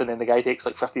breath, and then the guy takes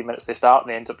like 15 minutes to start,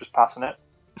 and he ends up just passing it.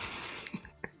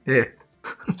 Yeah.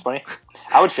 It's funny.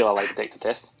 I would fail a lie detector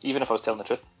test, even if I was telling the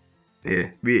truth. Yeah,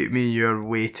 me and you are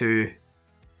way too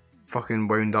fucking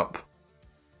wound up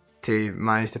to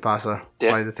manage to pass a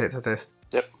lie detector test.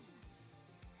 Yep.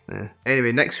 Yeah.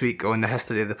 Anyway, next week on the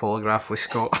history of the polygraph with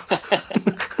Scott.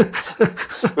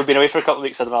 We've been away for a couple of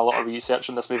weeks. I've done a lot of research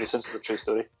on this movie since it's a true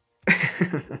story.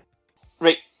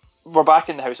 Right, we're back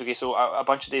in the house. Okay, so a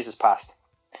bunch of days has passed.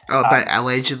 But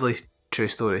allegedly true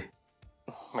story.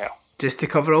 Well, just to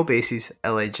cover all bases,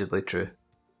 allegedly true.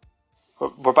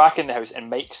 We're back in the house,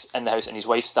 and Mike's in the house, and his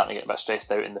wife's starting to get a bit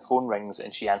stressed out, and the phone rings,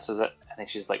 and she answers it, and then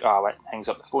she's like, "Oh," hangs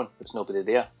up the phone. There's nobody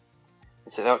there.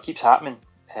 And so that keeps happening.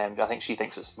 I think she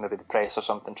thinks it's maybe the press or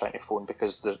something trying to phone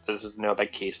because there's now a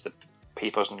big case, the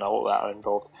papers and all that are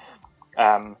involved.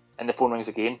 And the phone rings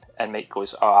again, and Mike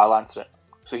goes, "Oh, I'll answer it."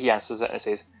 So he answers it and it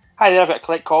says, "Hi there, I've got a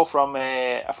collect call from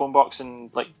a phone box in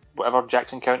like whatever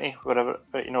Jackson County, whatever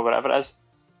wherever it is."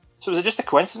 So was it just a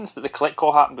coincidence that the collect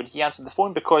call happened when he answered the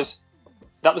phone? Because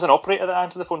that was an operator that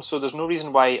answered the phone, so there's no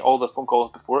reason why all the phone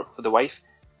calls before it for the wife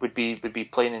would be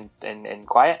playing in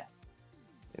quiet.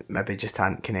 Maybe just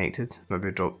hadn't connected.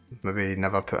 Maybe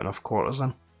never put enough quarters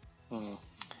in. I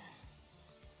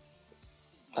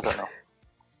don't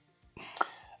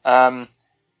know.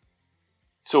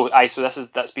 So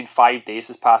that's been 5 days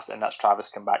has passed, and that's Travis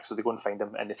come back. So they go and find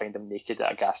him, and they find him naked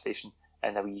at a gas station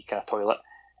in a wee kind of toilet,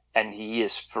 and he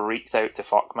is freaked out to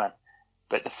fuck, man.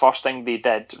 But the first thing they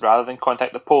did, rather than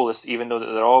contact the police, even though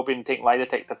that they're all being taking lie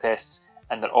detector tests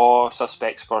and they're all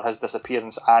suspects for his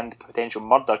disappearance and potential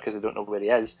murder because they don't know where he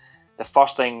is, the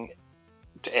first thing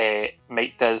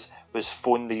Mike does was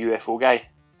phone the UFO guy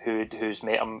who's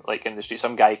met him like in the street.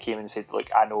 Some guy came and said,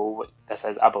 "Like, I know what this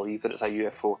is. I believe that it's a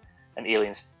UFO and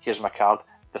aliens. Here's my card."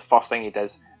 The first thing he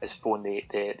does is phone the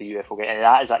UFO guy, and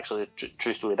that is actually a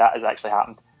true story. That has actually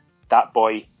happened. That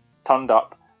boy turned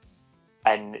up,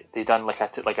 and they done like a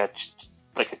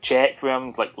check for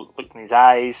him, like looked in his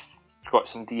eyes, got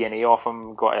some DNA off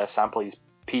him, got a sample of his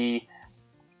pee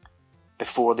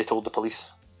before they told the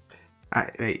police.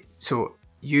 Right, so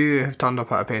you have turned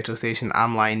up at a petrol station.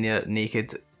 I'm lying there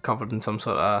naked, covered in some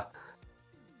sort of...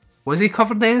 Was he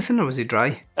covered in anything, or was he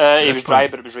dry? He was dry,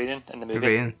 but it was raining in the movie.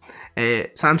 Raining.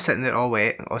 So I'm sitting there all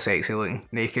wet, all sexy looking,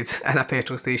 naked, in a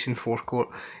petrol station forecourt.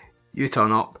 You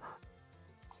turn up.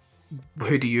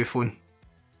 Who do you phone?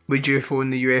 Would you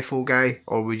phone the UFO guy,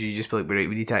 or would you just be like, right,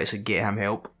 we need to actually get him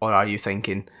help? Or are you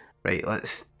thinking, right,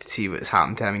 let's see what's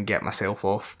happened to him and get myself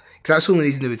off? Because that's the only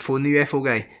reason they would phone the UFO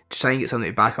guy, to try and get something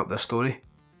to back up their story,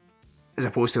 as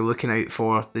opposed to looking out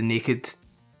for the naked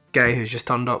guy who's just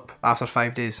turned up after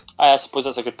 5 days. I suppose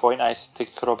that's a good point, to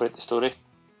corroborate the story.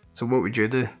 So what would you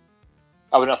do?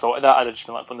 I wouldn't have thought of that. I'd have just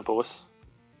been like, phone the police.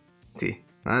 See,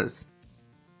 they're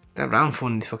around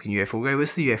phoning the fucking UFO guy.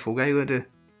 What's the UFO guy going to do?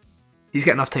 He's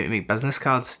got enough time to make business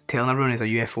cards telling everyone he's a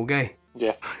UFO guy.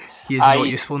 Yeah. He's not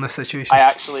useful in this situation.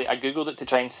 I googled it to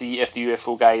try and see if the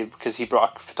UFO guy, because he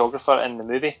brought a photographer in the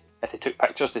movie, if they took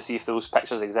pictures to see if those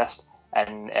pictures exist,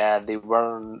 and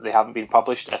they haven't been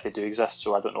published if they do exist,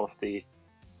 so I don't know if they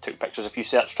took pictures. If you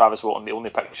search Travis Walton, the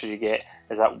only picture you get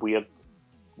is that weird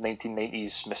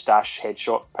 1990s moustache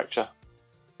headshot picture.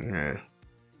 Yeah.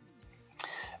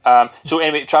 So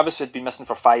anyway, Travis had been missing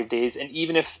for 5 days, and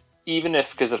even if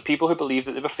because there are people who believe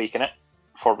that they were faking it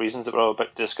for reasons that we're all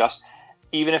about to discuss,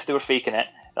 even if they were faking it,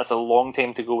 that's a long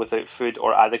time to go without food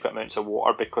or adequate amounts of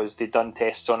water, because they'd done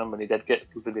tests on him when they did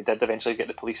eventually get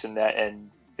the police in the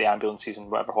ambulances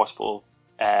and whatever hospital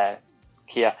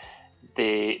care.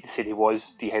 They said he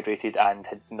was dehydrated and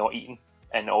had not eaten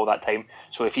in all that time.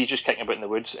 So if he's just kicking about in the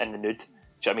woods in the nude, do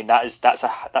you know what I mean?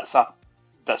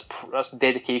 That's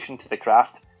dedication to the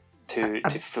craft to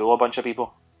fool a bunch of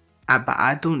people. But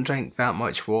I don't drink that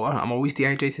much water. I'm always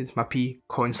dehydrated. My pee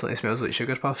constantly smells like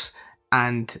sugar puffs,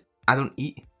 and I don't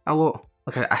eat a lot.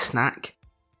 Like a snack,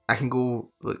 I can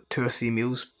go like 2 or 3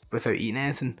 meals without eating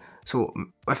anything. So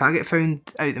if I get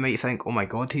found out, they might think, "Oh my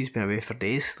god, he's been away for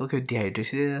days. Look how dehydrated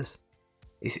he is.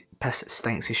 His piss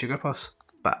stinks of sugar puffs."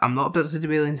 But I'm not abducted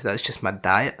to aliens. That's just my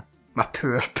diet, my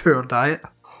poor diet.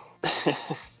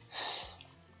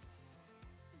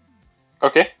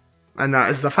 Okay. And that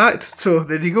is the fact. So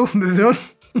there you go. Moving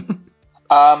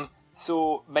on.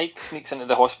 So Mike sneaks into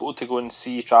the hospital to go and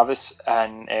see Travis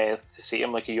and to say to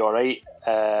him, like, "Are you alright?"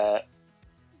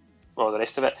 Well, the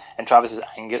rest of it. And Travis is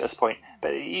angry at this point,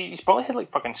 but he's probably had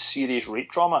like fucking serious rape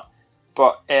trauma.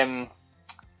 But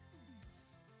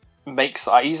Mike's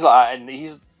he's lying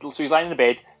in the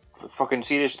bed, fucking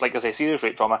serious, like I say, serious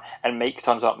rape trauma. And Mike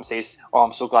turns up and says, "Oh,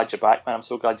 I'm so glad you're back, man. I'm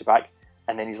so glad you're back."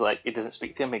 And then he's like, he doesn't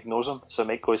speak to him, he ignores him. So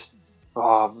Mike goes,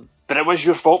 "Oh, but it was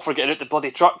your fault for getting out the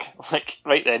bloody truck." Like,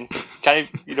 right then, it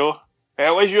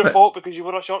was your fault because you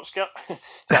wore a short skirt. So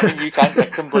I mean, you can't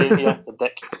victim blame here, the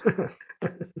dick.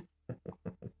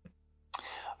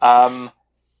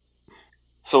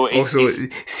 So also,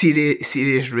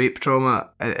 serious rape trauma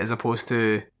as opposed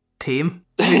to tame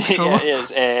rape trauma.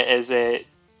 Yeah, is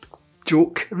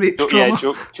joke rape trauma.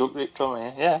 Yeah, joke rape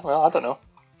trauma. Yeah, well, I don't know.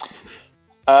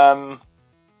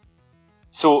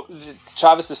 So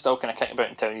Travis is still kind of kicking about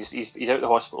in town. He's out of the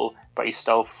hospital, but he's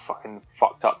still fucking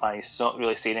fucked up, man. He's not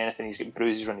really saying anything. He's getting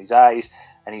bruises around his eyes,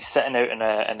 and he's sitting out in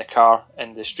the car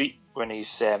in the street when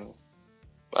he's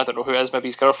I don't know who it is, maybe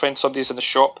his girlfriend, somebody's in the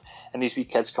shop, and these wee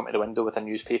kids come to the window with a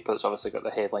newspaper that's obviously got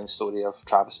the headline story of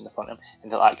Travis in the front of him,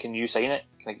 and they're like, can you sign it?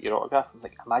 Can I get your autograph? I was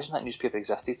like, imagine that newspaper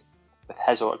existed with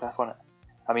his autograph on it.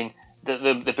 I mean,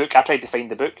 the book, I tried to find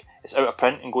the book, it's out of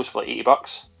print and goes for like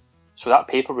 $80. So that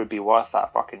paper would be worth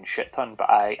that fucking shit ton, but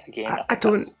I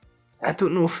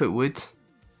don't know if it would.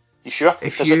 You sure?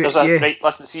 Yeah. Right,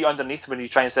 listen, see underneath when you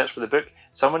try and search for the book,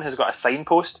 someone has got a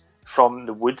signpost from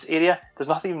the woods area. There's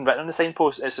nothing even written on the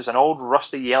signpost. It's just an old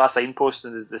rusty yellow signpost,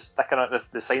 and the sticker on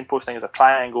the signpost thing is a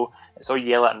triangle. It's all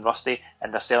yellow and rusty,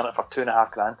 and they're selling it for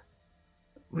 $2,500.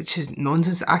 Which is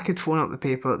nonsense. I could phone up the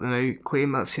paper at the now,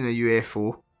 claim I've seen a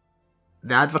UFO.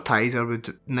 The advertiser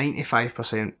would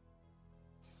 95%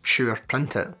 sure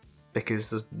print it, because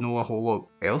there's no a whole lot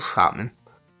else happening.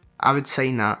 I would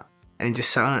sign that and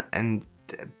just sit on it, and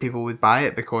people would buy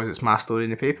it because it's my story in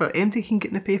the paper. Empty can get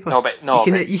in the paper.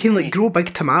 You can like grow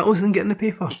big tomatoes and get in the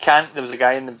paper. You can't. There was a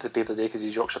guy in the paper today because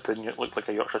his Yorkshire pudding looked like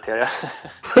a Yorkshire Terrier.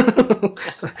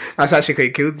 That's actually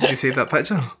quite cool. Did you save that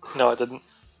picture? No, I didn't.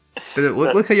 Did it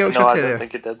look like a Yorkshire Terrier? No, I don't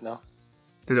think it did. No.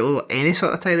 Did it look like any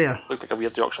sort of terrier? It looked like a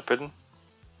weird Yorkshire pudding.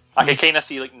 I can kind of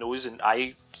see like nose and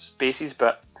eye spaces,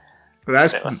 but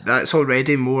that's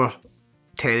already more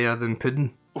terrier than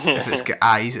pudding. If it's got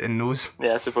eyes and nose.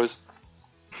 Yeah, I suppose.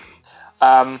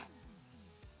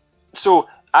 So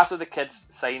after the kids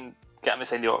get him to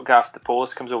sign the autograph, the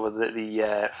police comes over.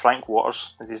 The Frank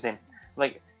Waters is his name.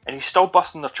 Like, and he's still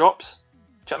busting their chops.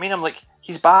 Do you know what I mean? I'm like,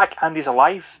 he's back and he's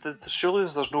alive. Surely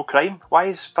there's no crime. Why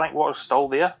is Frank Waters still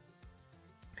there?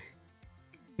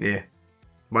 Yeah.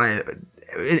 Why?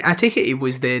 I take it he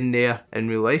was then there in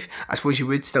real life. I suppose you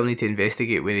would still need to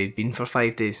investigate where he'd been for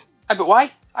 5 days. But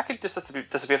why? I could just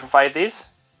disappear for 5 days.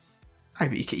 Aye,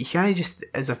 but you can't just,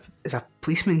 as a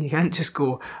policeman, you can't just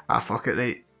go, fuck it,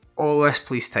 right, all this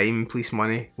police time, police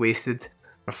money, wasted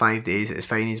for 5 days, it's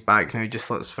fine, he's back now,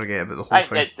 just let's forget about the whole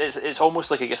thing. It's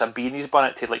almost like he gets a bee in his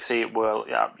bonnet to like say, well,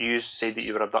 yeah, you said that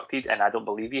you were abducted and I don't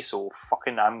believe you, so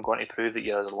fucking I'm going to prove that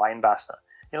you're a lying bastard.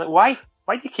 You're like, why?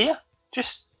 Why do you care?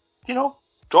 Just,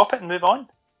 drop it and move on.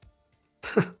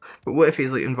 But what if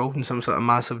he's like involved in some sort of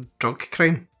massive drug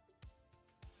crime?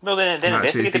 Well, then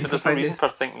investigate it, but there's no reason for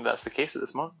thinking that's the case at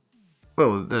this moment.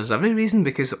 Well, there's every reason,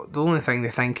 because the only thing they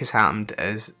think has happened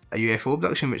is a UFO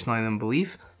abduction, which none of them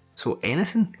believe. So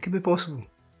anything could be possible.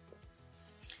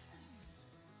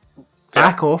 Yeah.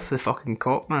 Back off the fucking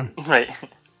cop, man. Right.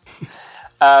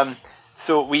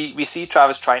 So we see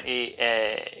Travis trying to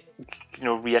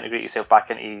reintegrate himself back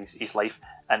into his life,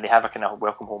 and they have a kind of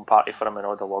welcome home party for him, and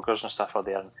all the loggers and stuff are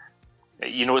there. And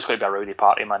it's going to be a rowdy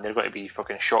party, man. They're going to be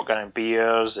fucking shotgunning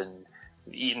beers and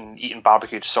eating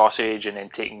barbecued sausage, and then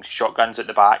taking shotguns at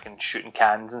the back and shooting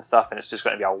cans and stuff, and it's just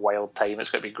going to be a wild time. It's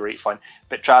going to be great fun.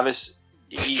 But Travis...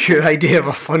 Your idea of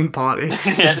a fun party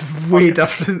is way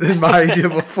different than my idea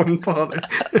of a fun party.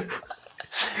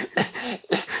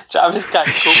 Travis can't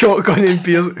shotgunning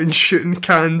beers and shooting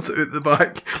cans out the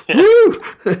back. Yeah. Woo!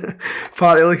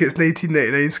 Party like it's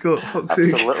 1999, Scott. Fuck's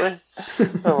sake. Absolutely.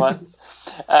 Oh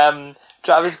man.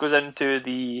 Travis goes into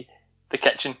the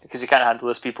kitchen because he can't handle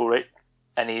those people, right?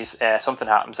 And he's something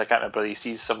happens. I can't remember. He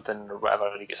sees something or whatever,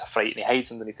 and he gets a fright, and he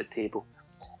hides underneath the table.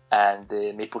 And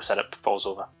the maple syrup falls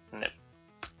over, and it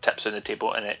tips on the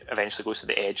table, and it eventually goes to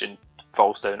the edge and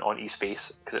falls down on his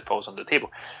face because it falls on the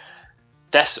table.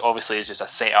 This obviously is just a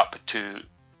setup to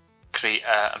create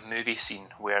a movie scene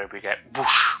where we get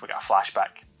whoosh, we get a flashback,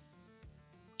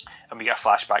 and we get a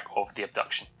flashback of the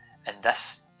abduction. And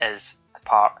this is the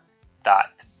part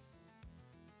that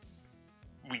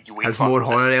you wait has for. More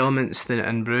horror elements than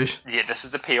in Bruges. Yeah, this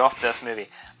is the payoff to this movie.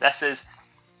 This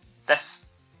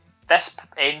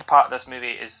end part of this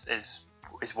movie is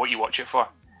what you watch it for.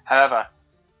 However,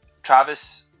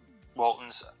 Travis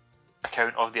Walton's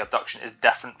account of the abduction is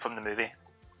different from the movie.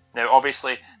 Now,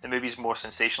 obviously, the movie's more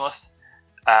sensationalist,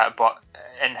 but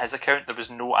in his account, there was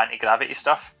no anti-gravity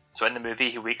stuff. So in the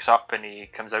movie, he wakes up and he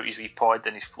comes out his wee pod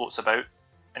and he floats about,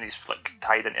 and he's like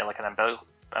tied into like an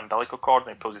umbilical cord,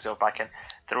 and he pulls himself back in.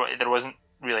 There wasn't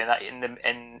really that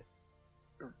in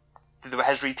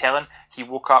his retelling. He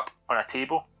woke up on a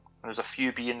table, and there was a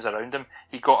few beings around him.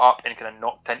 He got up and kind of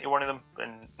knocked into one of them,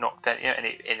 and knocked into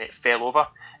it, and it fell over,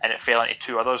 and it fell into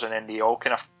two others, and then they all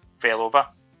kind of fell over.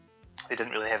 They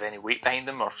didn't really have any weight behind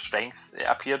them or strength, it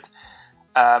appeared.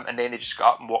 And then they just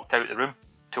got up and walked out of the room,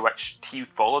 to which he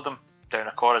followed them down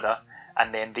a corridor,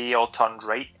 and then they all turned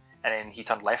right, and then he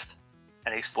turned left,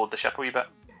 and he explored the ship a wee bit.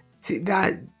 See,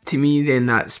 that, to me, then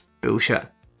that's bullshit.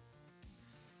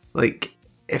 Like,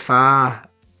 if I've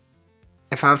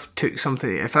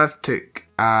took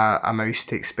a mouse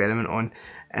to experiment on,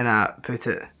 and I put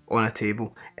it on a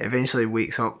table. It eventually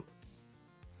wakes up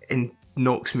and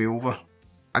knocks me over.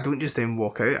 I don't just then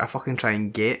walk out. I fucking try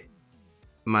and get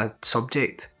my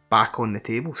subject back on the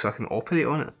table so I can operate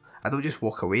on it. I don't just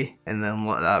walk away and then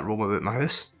let that roam about my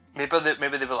house. Maybe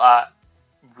they were like,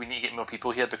 we need to get more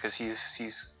people here because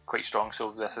he's quite strong,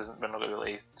 so we're not going to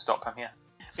really stop him here.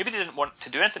 Maybe they didn't want to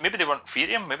do anything. Maybe they weren't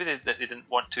fearing him. Maybe they didn't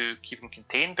want to keep him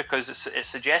contained because it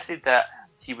suggested that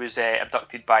he was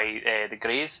abducted by the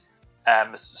Greys,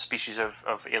 a species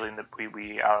of alien that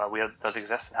we are aware does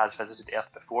exist and has visited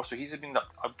Earth before. So he's been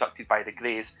abducted by the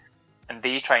Greys, and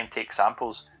they try and take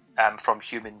samples from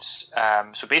humans.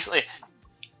 So basically,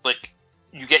 like,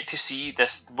 you get to see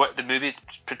this. What the movie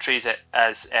portrays it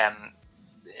as,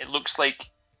 it looks like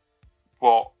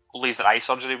what laser eye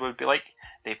surgery would be like.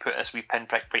 They put this wee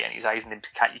pinprick right in his eyes, and you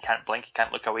can't blink, you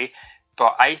can't look away.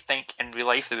 But I think in real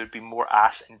life there would be more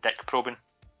ass and dick probing.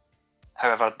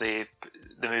 However, the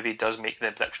movie does make the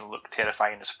abduction look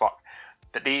terrifying as fuck.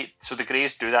 But the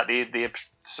Greys do that. They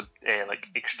like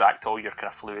extract all your kind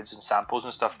of fluids and samples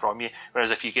and stuff from you.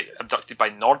 Whereas if you get abducted by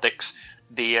Nordics,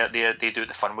 they do it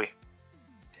the fun way.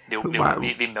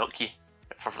 They milk you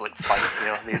for like fun.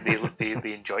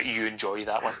 They enjoy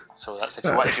that one. So that's if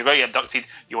you're going to get abducted,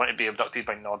 you want to be abducted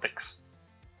by Nordics.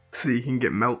 So you can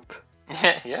get milked.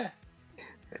 Yeah.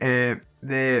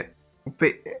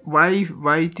 But why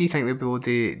do you think they blow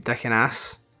the dick and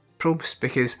ass probes?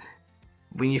 Because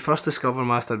when you first discover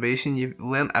masturbation, you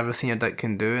learn everything your dick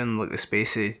can do in like the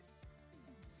space of,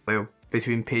 well,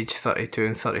 between page 32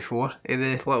 and 34 of the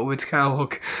Little Woods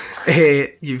catalogue.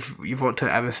 You've worked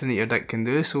out everything that your dick can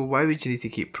do, so why would you need to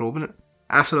keep probing it?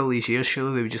 After all these years,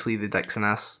 surely they would just leave the dicks and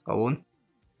ass alone.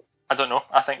 I don't know.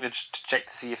 I think they just check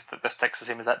to see if this dick's the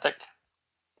same as that dick.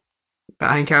 But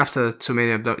I think after so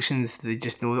many abductions, they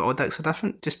just know that all dicks are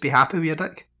different. Just be happy with your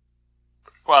dick.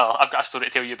 Well, I've got a story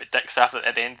to tell you about dicks at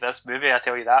the end of this movie, I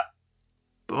tell you that.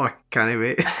 Oh, I can't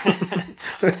wait.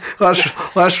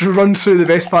 let's run through the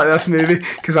best part of this movie,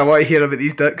 because I want to hear about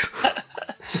these dicks.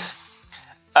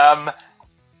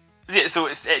 Yeah, so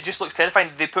it just looks terrifying.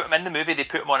 They put him in the movie, they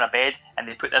put him on a bed, and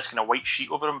they put this kind of white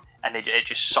sheet over him, and it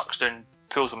just sucks down,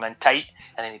 pulls him in tight,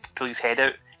 and then he pulls his head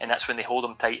out, and that's when they hold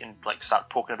him tight and like start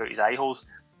poking about his eye holes.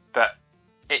 But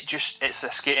it's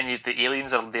a scary, and the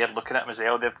aliens are there looking at him as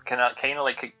well. They're kind of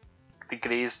like the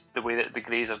Greys, the way that the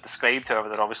Greys are described. However,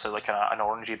 they're obviously like an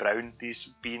orangey brown, these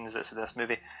beings that's in this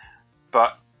movie.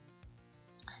 But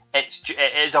it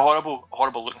is a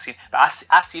horrible looking scene. But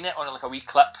I seen it on like a wee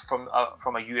clip from a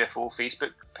UFO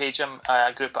Facebook page,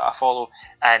 a group that I follow,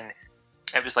 and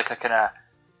it was like a kind of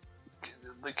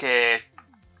like a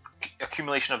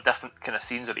accumulation of different kind of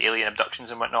scenes of alien abductions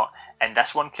and whatnot. And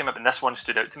this one came up, and this one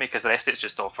stood out to me because the rest of it's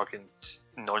just all fucking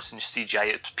nonsense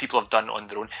CGI. People have done on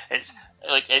their own. It's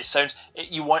like it sounds.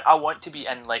 I want to be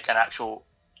in like an actual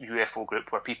UFO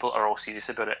group where people are all serious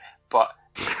about it, but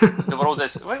the world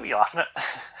is. Why are you laughing at?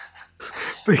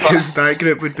 Because that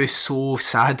group would be so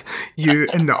sad. You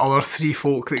and the other three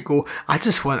folk that go, I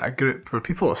just want a group where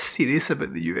people are serious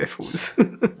about the UFOs.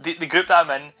 The group that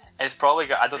I'm in is probably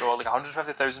got, I don't know, like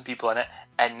 150,000 people in it,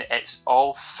 and it's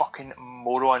all fucking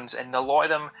morons, and a lot of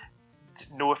them,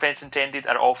 no offence intended,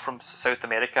 are all from South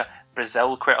America,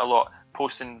 Brazil quite a lot,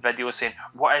 posting videos saying,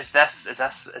 what is this? Is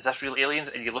this real aliens?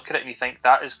 And you look at it and you think,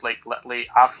 that is like literally,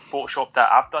 I've photoshopped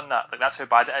that, I've done that, like that's how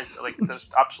bad it is. Like there's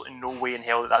absolutely no way in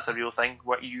hell that that's a real thing.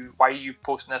 Why are you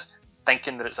posting this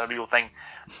thinking that it's a real thing?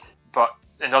 But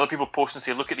and other people post and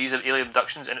say, look at these alien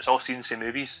abductions, and it's all scenes from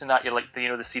movies and that. You're like,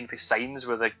 the scene for Signs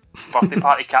where the birthday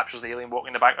party captures the alien walking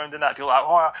in the background and that. People are like,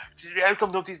 oh, how come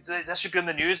this should be on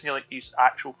the news? And you're like, these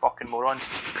actual fucking morons.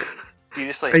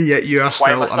 Seriously. And yet you are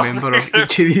still a member of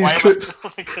each of these groups.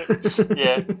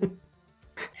 Yeah.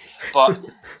 But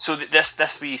so this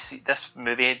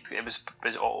movie, it was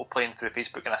all playing through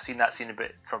Facebook, and I seen that scene a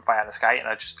bit from Fire in the Sky, and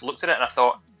I just looked at it and I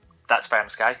thought, that's Fire in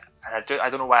the Sky. And I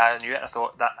don't know why I knew it, and I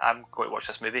thought that I'm going to watch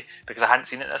this movie because I hadn't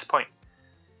seen it at this point.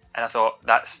 And I thought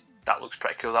that looks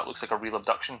pretty cool. That looks like a real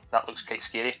abduction. That looks quite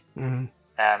scary. Mm-hmm.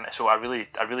 So I really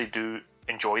do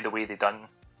enjoy the way they done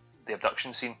the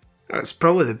abduction scene. It's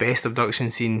probably the best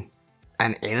abduction scene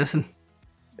in anything.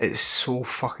 It's so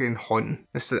fucking haunting.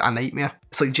 It's a nightmare.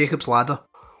 It's like Jacob's Ladder.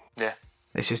 Yeah.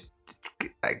 It's just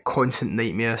constant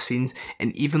nightmare scenes.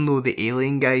 And even though the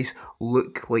alien guys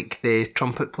look like the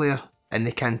trumpet player in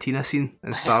the cantina scene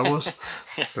in Star Wars,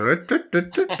 they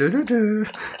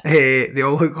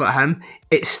all look like him,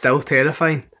 it's still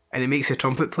terrifying. And it makes the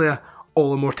trumpet player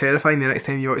all the more terrifying the next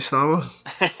time you watch Star Wars.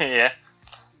 Yeah.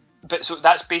 But so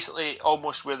that's basically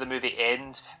almost where the movie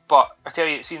ends. But I tell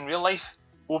you, see, in real life,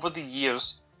 over the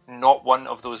years, not one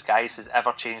of those guys has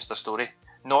ever changed their story.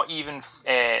 Not even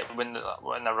when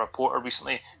a reporter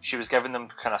recently, she was giving them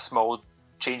kind of small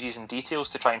changes in details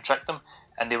to try and trick them,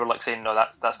 and they were like saying, no,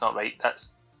 that's not right.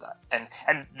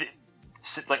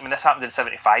 Like when this happened in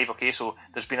 75, okay, so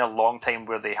there's been a long time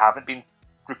where they haven't been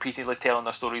repeatedly telling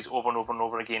their stories over and over and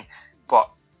over again,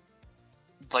 but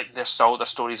like their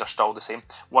stories are still the same.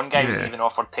 One guy was even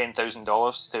offered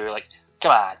 $10,000 to like,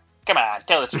 come on,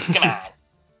 tell the truth, come on,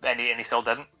 and he still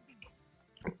didn't.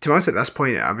 To be honest, at this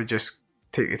point, I would just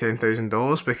take the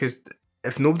 $10,000, because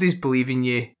if nobody's believing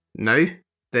you now,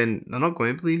 then they're not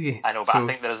going to believe you. I know, but I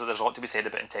think there's a lot to be said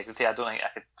about integrity. I don't think I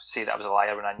could say that I was a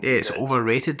liar when I knew. Yeah, it's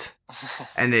overrated,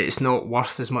 and it's not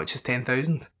worth as much as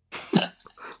 10,000.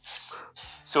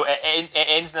 So it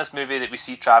ends in this movie that we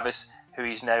see Travis, who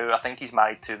he's now, I think he's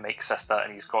married to Mike's sister,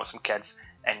 and he's got some kids,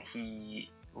 and he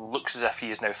looks as if he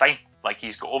is now fine. Like,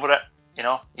 he's got over it, you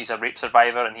know, he's a rape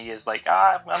survivor, and he is like,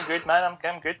 I'm good, man,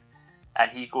 I'm good. And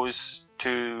he goes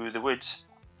to the woods,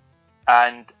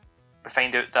 and we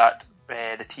find out that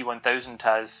the T-1000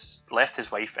 has left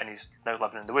his wife, and he's now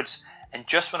living in the woods. And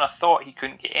just when I thought he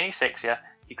couldn't get any sexier,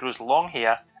 he grows long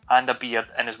hair and a beard,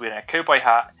 and is wearing a cowboy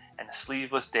hat and a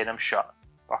sleeveless denim shirt.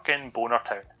 Fucking Boner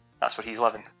Town. That's where he's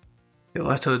living. You're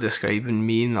literally describing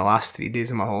me in the last 3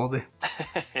 days of my holiday.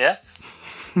 Yeah?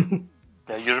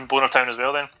 Yeah, you're in Boner Town as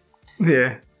well then?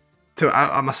 Yeah. So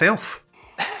I myself.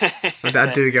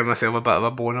 I do give myself a bit of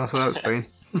a boner, so that's fine.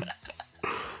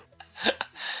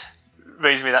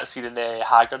 Reminds me of that scene in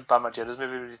Haggard, Bam Margera's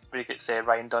movie where he gets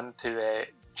Ryan Dunn to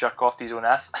jerk off to his own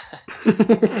ass.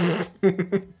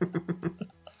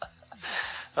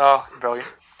 Oh, brilliant.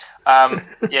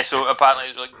 Yeah, so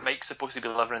apparently, like, Mike's supposed to be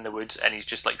living in the woods, and he's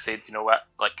just like said, you know what,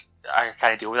 like, I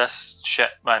can't deal with this shit,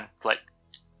 man. Like,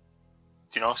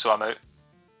 you know, so I'm out.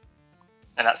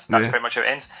 And that's pretty much how it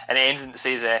ends. And it ends and it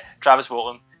says Travis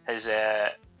Walton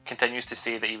continues to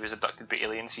say that he was abducted by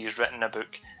aliens. He's written a book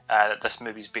that this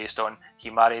movie's based on. He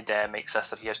married Mike's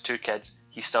sister. He has 2 kids.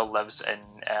 He still lives in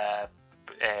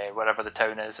wherever the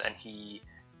town is, and he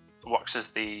works as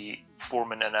the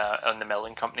foreman in the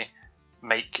milling company.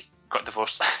 Mike got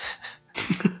divorced.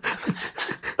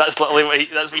 That's literally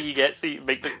that's what he gets.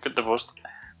 Mike got divorced.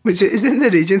 Which isn't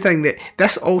the raging thing that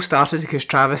this all started because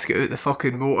Travis got out the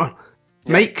fucking motor.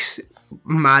 Yeah. Mike's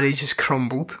marriage has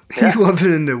crumbled. Yeah. He's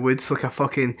living in the woods like a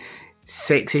fucking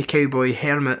sexy cowboy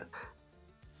hermit,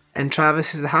 and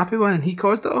Travis is the happy one. He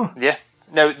caused it all. Yeah.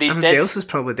 Now everybody else is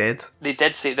probably dead. They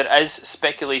did say there is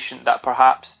speculation that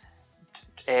perhaps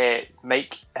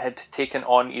Mike had taken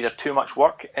on either too much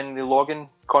work in the logging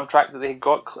contract that they had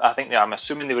got. I'm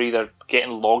assuming they were either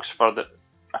getting logs for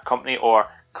a company or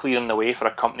clearing the way for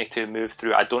a company to move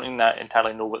through. I don't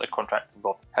entirely know what the contract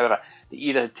involved. However, they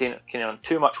either had taken on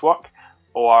too much work,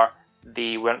 or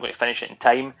they weren't going to finish it in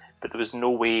time, but there was no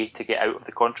way to get out of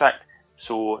the contract.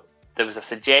 So there was a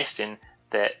suggestion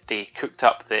that they cooked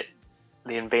up, that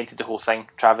they invented the whole thing,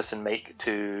 Travis and Mike,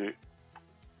 to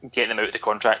get them out of the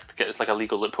contract, get us like a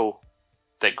legal loophole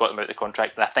that got them out of the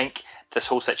contract. And I think this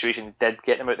whole situation did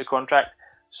get them out of the contract.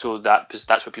 So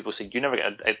that's what people say. You never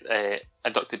get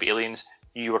abducted by aliens.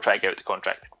 You were trying to get out of the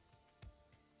contract.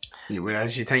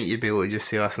 Whereas you think you'd be able to just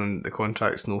say, listen, the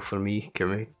contract's no for me. Can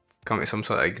we come to some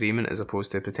sort of agreement, as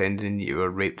opposed to pretending that you were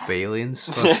raped by aliens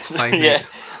for 5 minutes?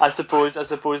 I suppose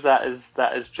that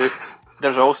is true.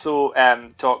 There's also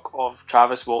talk of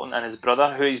Travis Walton and his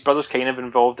brother, who his brother's kind of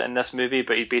involved in this movie,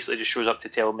 but he basically just shows up to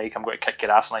tell Mike, I'm going to kick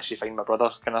your ass unless you find my brother,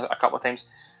 kind of a couple of times.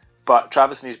 But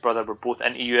Travis and his brother were both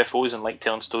into UFOs and liked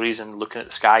telling stories and looking at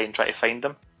the sky and trying to find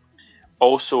them.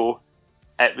 Also,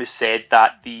 it was said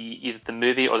that either the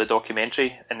movie or the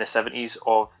documentary in the 70s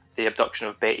of the abduction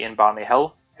of Betty and Barney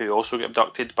Hill, who also got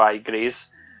abducted by Greys,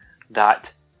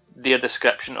 that their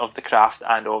description of the craft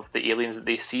and of the aliens that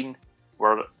they seen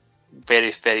were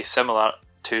very, very similar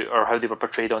to, or how they were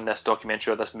portrayed on this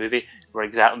documentary or this movie, were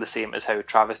exactly the same as how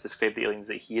Travis described the aliens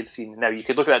that he had seen. Now, you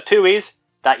could look at that 2 ways.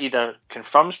 That either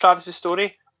confirms Travis's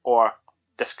story or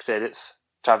discredits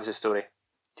Travis's story.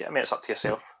 I mean, it's up to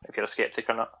yourself if you're a skeptic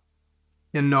or not.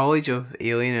 Your knowledge of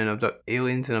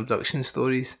aliens and abduction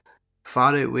stories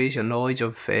far outweighs your knowledge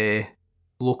of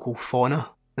local fauna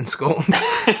in Scotland.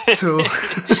 so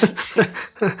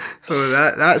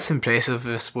that's impressive,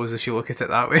 I suppose, if you look at it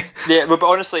that way. Yeah, but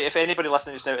honestly, if anybody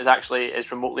listening just now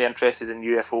is remotely interested in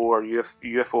UFO or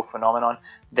UFO phenomenon,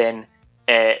 then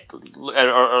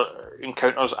or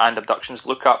encounters and abductions,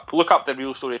 look up the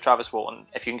real story of Travis Walton.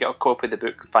 If you can get a copy of the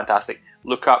book, fantastic.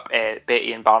 Look up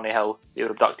Betty and Barney Hill. They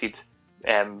were abducted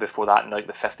before that in like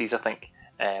the 50s, I think.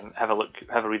 Have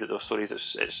a read at those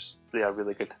stories. They are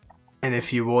really good. And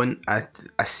if you want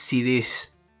a serious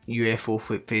UFO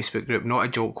Facebook group, not a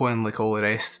joke one like all the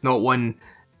rest, not one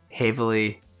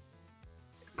heavily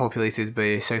populated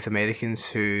by South Americans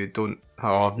who don't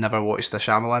or have never watched a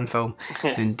Shyamalan film,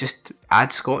 then just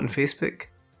add Scott on Facebook.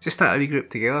 Just start a wee group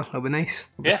together. It'll be nice.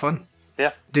 It'll be fun.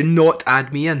 Yeah. Do not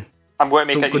add me in. I'm going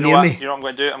to make Don't it. go You know near what? me. You know what I'm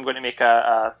going to do? I'm going to make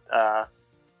a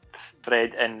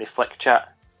thread in the Flick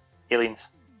chat. Aliens.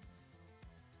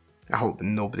 I hope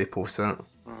nobody posts it.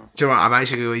 Do you know what? I'm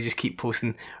actually going to just keep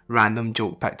posting random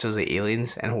joke pictures of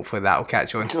aliens, and hopefully that'll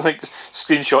catch on. Like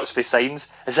screenshots for signs.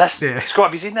 Is this Scott?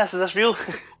 Have you seen this? Is this real?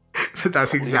 But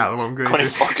that's exactly what I'm going to Going do.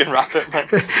 to fucking wrap it, man.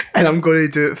 And I'm going to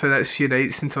do it for the next few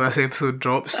nights until this episode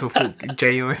drops, so folk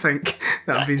genuinely think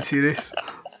that I'm being serious.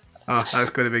 Oh, that's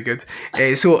going to be good.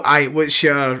 What's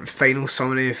your final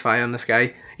summary of Fire in the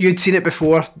Sky? You had seen it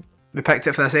before we picked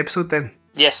it for this episode then?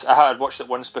 Yes, I had watched it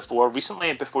once before,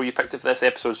 recently, before you picked it for this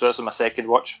episode, so this is my second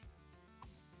watch.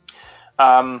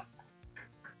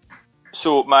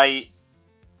 So my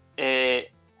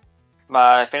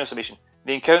final summation.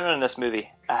 The encounter in this movie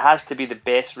has to be the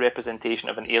best representation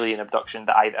of an alien abduction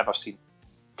that I've ever seen.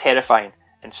 Terrifying,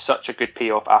 and such a good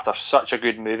payoff after such a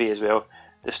good movie as well.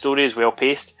 The story is well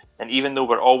paced, and even though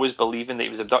we're always believing that he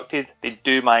was abducted, they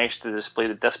do manage to display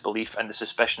the disbelief and the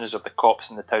suspicions of the cops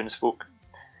and the townsfolk.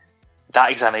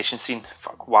 That examination scene,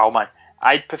 fuck, wow man.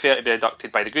 I'd prefer to be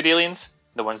abducted by the good aliens,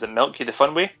 the ones that milk you the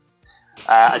fun way.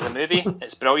 As a movie,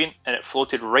 it's brilliant, and it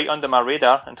floated right under my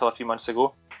radar until a few months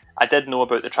ago. I did know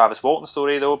about the Travis Walton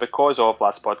story though, because of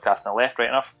last podcast and I left right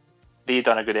enough. They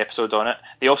done a good episode on it.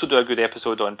 They also do a good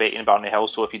episode on Betty and Barney Hill,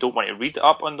 so if you don't want to read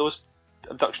up on those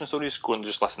abduction stories, go and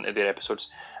just listen to their episodes.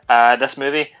 This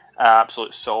movie,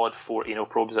 absolute solid 4 anal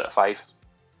probes out of 5.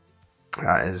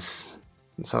 It's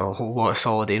a whole lot of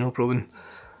solid anal probing.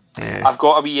 I've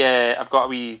got a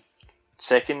wee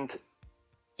second.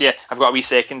 Yeah, I've got a wee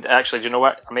second. Actually, do you know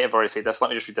what? I may have already said this. Let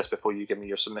me just read this before you give me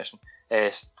your submission.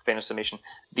 Final summation.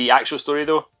 The actual story,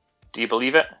 though, do you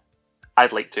believe it?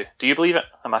 I'd like to. Do you believe it?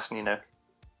 I'm asking you now.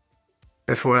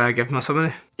 Before I give my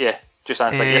summary? Yeah, just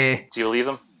answer yes. Do you believe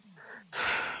them?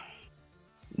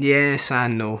 Yes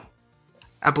and no.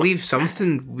 I believe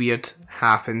something weird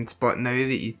happened, but now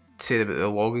that you said about the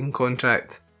logging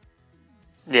contract...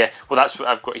 Yeah, well that's what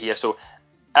I've got here. So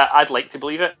I'd like to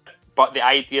believe it, but the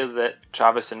idea that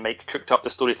Travis and Mike cooked up the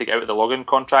story to get out of the logging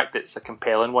contract, it's a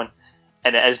compelling one.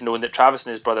 And it is known that Travis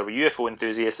and his brother were UFO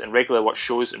enthusiasts and regularly watched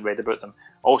shows and read about them.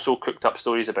 Also cooked up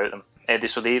stories about them.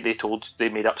 They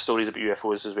made up stories about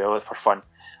UFOs as well for fun.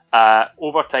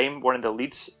 Over time, one of the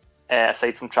leads,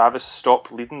 aside from Travis,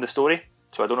 stopped leading the story.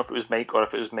 So I don't know if it was Mike or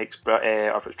if it was or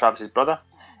if it was Travis's brother,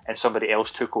 and somebody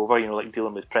else took over. Like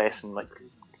dealing with press and like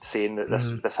saying that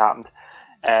this happened.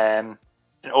 And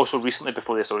also recently,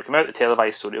 before the story came out, the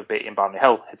televised story of Betty and Barney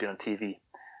Hill had been on TV.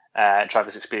 And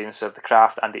Travis' experience of the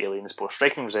craft and the aliens bore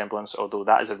striking resemblance, although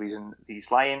that is a reason he's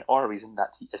lying or a reason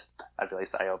that he isn't. I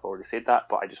realise that I have already said that,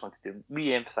 but I just wanted to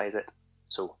re-emphasise it.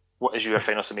 So, what is your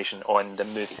final summation on the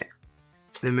movie?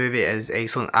 The movie is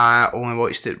excellent. I only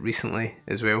watched it recently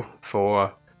as well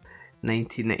for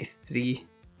 1993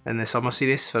 in the summer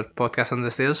series for Podcast Under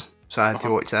the Stairs. So I had to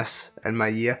watch this in my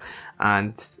year,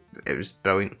 and it was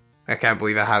brilliant. I can't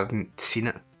believe I haven't seen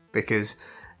it, because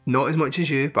not as much as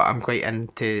you, but I'm quite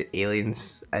into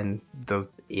aliens and the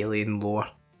alien lore.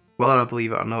 Whether I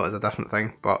believe it or not is a different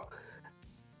thing, but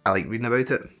I like reading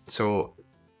about it. So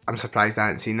I'm surprised I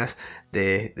hadn't seen this.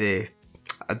 The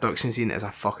abduction scene is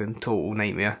a fucking total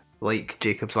nightmare. Like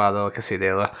Jacob's Ladder, like I said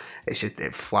earlier,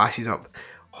 it flashes up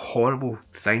horrible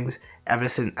things.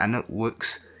 Everything in it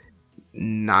looks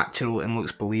natural and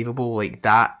looks believable. Like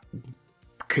that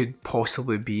could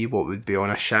possibly be what would be on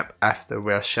a ship if there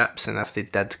were ships, and if they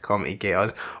did come to get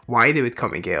us. Why they would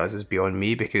come to get us is beyond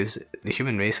me, because the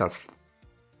human race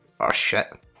are shit.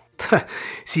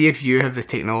 See, if you have the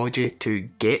technology to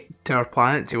get to our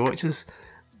planet to watch us,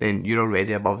 then you're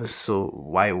already above us, so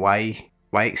why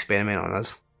experiment on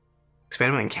us?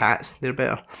 Experiment on cats, they're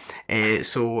better.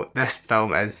 So this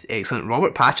film is excellent.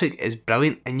 Robert Patrick is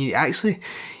brilliant, and you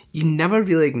never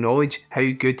really acknowledge how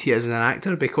good he is as an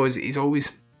actor, because he's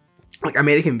always, like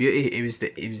American Beauty, he was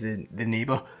the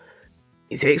neighbour.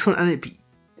 He's excellent in it, but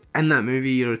in that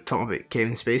movie you're talking about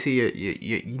Kevin Spacey,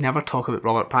 you never talk about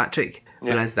Robert Patrick,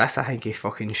 whereas this, I think he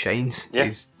fucking shines. Yeah.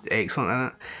 He's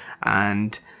excellent in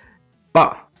it.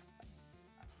 But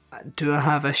do I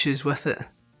have issues with it?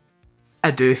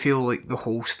 I do feel like the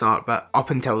whole start bit, up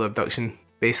until the abduction,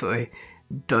 basically,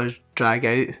 does drag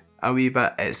out a wee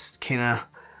bit. It's kind of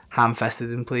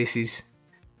ham-fisted in places,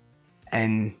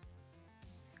 but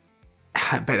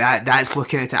that's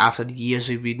looking at it after years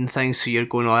of reading things, so you're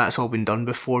going, oh, that's all been done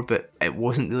before, but it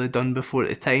wasn't really done before at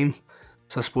the time,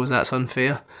 so I suppose that's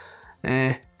unfair.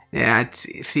 Yeah, I'd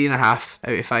 3.5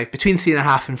 out of 5. Between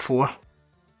 3.5 and 4.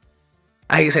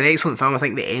 I think it's an excellent film. I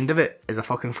think the end of it is a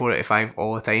fucking 4 out of 5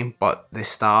 all the time, but the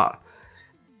start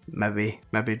maybe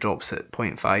drops at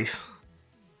 0.5.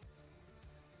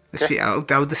 Okay.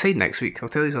 I'll decide next week. I'll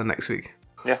tell you on next week.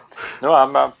 Yeah. No,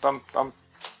 I'm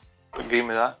agreeing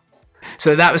with that.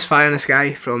 So that was Fire in the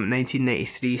Sky from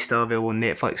 1993, still available on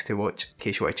Netflix to watch in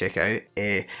case you want to check it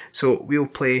out. So we'll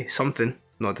play something,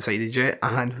 not decided yet,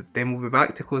 and then we'll be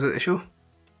back to close out the show.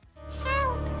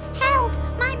 Help! Help!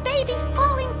 My baby's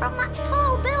falling from that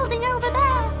tall building over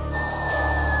there!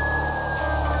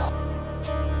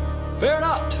 Fear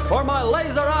not, for my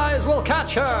laser eyes will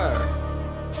catch her!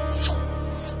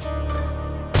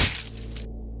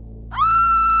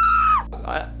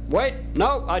 Wait,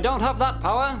 no, I don't have that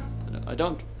power. I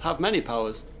don't have many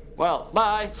powers. Well,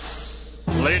 bye.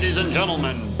 Ladies and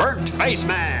gentlemen, Burnt Face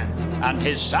Man and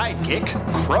his sidekick,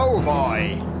 Crow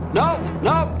Boy.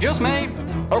 No, just me.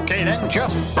 Okay then,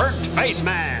 just Burnt Face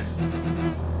Man.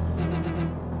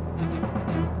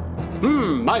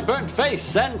 My burnt face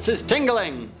sense is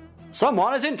tingling.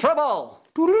 Someone is in trouble.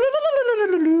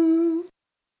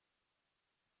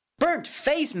 Burnt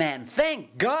Face Man,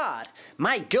 thank God!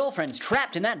 My girlfriend's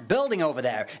trapped in that building over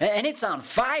there, and it's on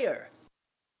fire!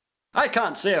 I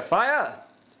can't see a fire.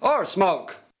 Or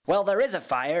smoke. Well, there is a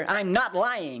fire, I'm not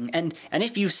lying, and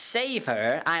if you save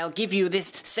her, I'll give you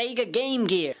this Sega Game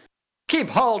Gear. Keep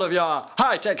hold of your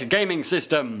high-tech gaming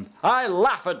system. I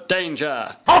laugh at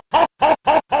danger.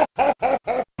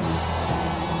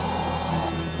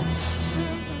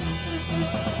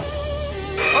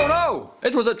 Oh no!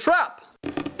 It was a trap!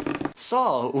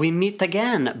 So, we meet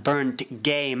again, Burnt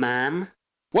Gay Man.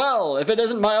 Well, if it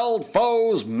isn't my old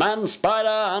foes, Man Spider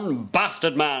and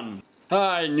Bastard Man.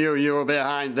 I knew you were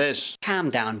behind this. Calm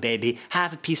down, baby.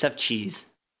 Have a piece of cheese.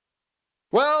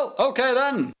 Well, okay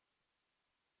then.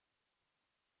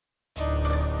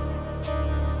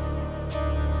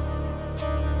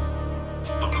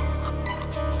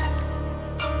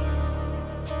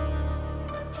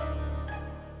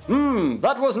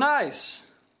 That was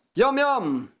nice. Yum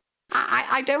yum.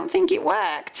 I don't think it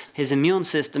worked. His immune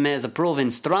system is proving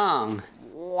strong.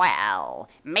 Well,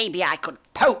 maybe I could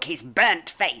poke his burnt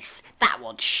face. That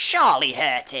would surely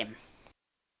hurt him.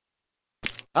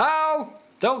 Ow!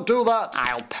 Don't do that.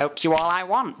 I'll poke you all I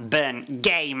want, Burnt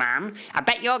Gay Man. I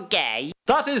bet you're gay.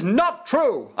 That is not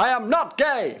true. I am not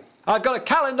gay. I've got a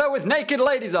calendar with naked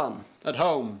ladies on at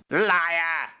home.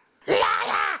 Liar!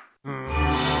 Liar!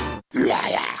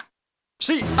 Liar!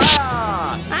 See,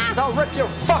 I'll rip your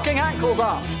fucking ankles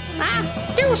off.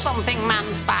 Do something,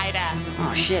 Man Spider.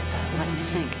 Oh shit, let me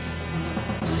think.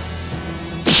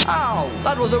 Ow,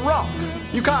 that was a rock.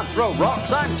 You can't throw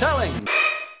rocks, I'm telling.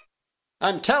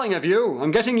 I'm telling of you,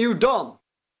 I'm getting you done.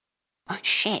 Oh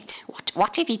shit,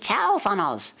 what if he tells on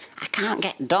us? I can't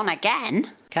get done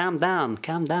again. Calm down.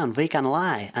 We can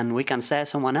lie, and we can say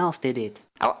someone else did it.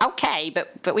 Oh, okay,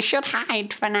 but we should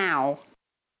hide for now.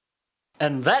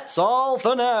 And that's all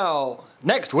for now.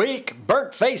 Next week,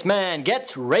 Burnt Face Man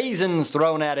gets raisins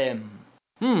thrown at him.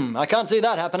 I can't see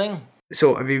that happening.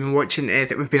 So, have you been watching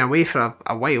it? We've been away for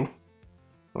a while.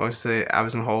 Obviously, I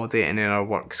was on holiday and then our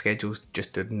work schedules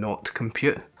just did not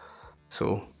compute.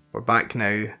 So, we're back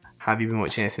now. Have you been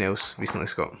watching anything else recently,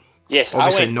 Scott? Yes,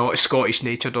 obviously not Scottish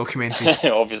nature documentaries.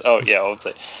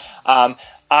 Obviously.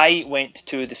 I went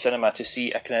to the cinema to see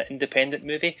a kind of independent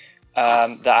movie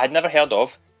that I had never heard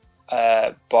of.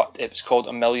 But it was called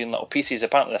A Million Little Pieces.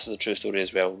 Apparently this is a true story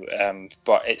as well.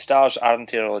 But it stars Aaron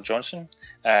Taylor-Johnson,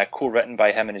 co-written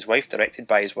by him and his wife, directed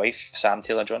by his wife, Sam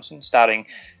Taylor-Johnson, starring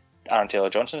Aaron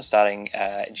Taylor-Johnson, starring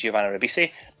Giovanna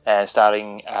Ribisi,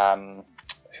 starring,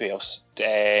 who else?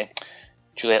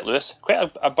 Juliette Lewis.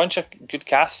 Quite a bunch of good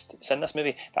casts in this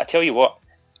movie. But I tell you what,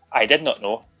 I did not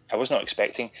know, I was not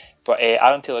expecting, but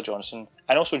Aaron Taylor-Johnson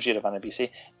and also Giovanna Ribisi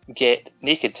get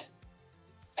naked.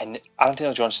 And Aaron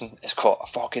Taylor-Johnson has got a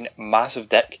fucking massive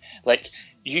dick. Like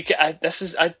this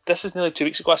is nearly 2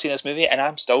 weeks ago I seen this movie, and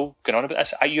I'm still going on about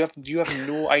this. You have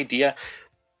no idea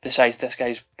the size of this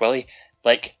guy's willy.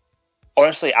 Like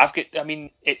honestly,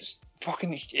 it's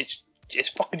fucking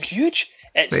huge.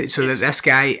 This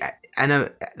guy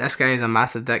is a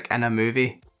massive dick in a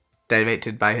movie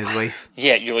directed by his wife.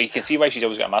 Yeah, you can see why she's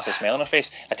always got a massive smile on her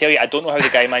face. I tell you, I don't know how the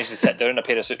guy managed to sit down in a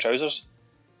pair of suit trousers.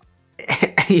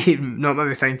 He not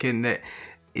maybe thinking that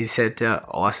he said to her,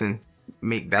 "Oh, listen,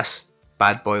 make this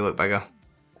bad boy look bigger,"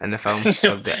 in the film. No,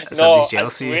 Somebody's I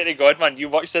jealousy. swear to God, man, you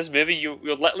watch this movie, you'll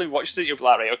literally watch it, you'll be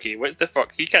like, right, okay, what the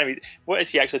fuck? What is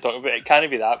he actually talking about? It can't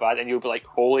be that bad, and you'll be like,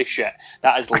 holy shit,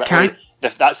 that is literally,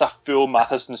 that's a full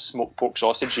Matheson smoked pork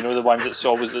sausage, you know, the ones that's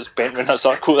always that's bent in a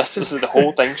circle. This is the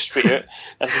whole thing straight out.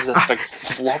 This is this big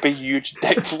floppy, huge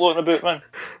dick floating about, man.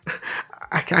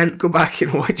 I can't go back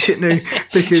and watch it now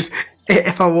because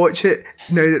if I watch it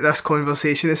now that this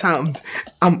conversation has happened,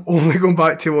 I'm only going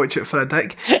back to watch it for a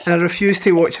dick, and I refuse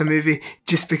to watch a movie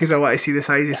just because I want to see the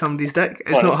size of somebody's dick.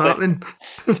 It's not happening.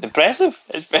 It's impressive.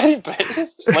 It's very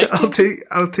impressive. It's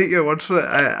I'll take your word for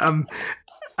it.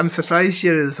 I'm surprised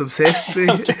you're as obsessed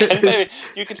with it.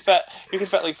 You could fit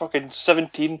like fucking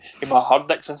 17 of my hard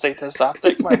dicks inside this soft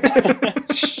dick, man.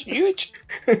 It's huge.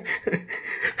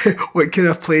 What kind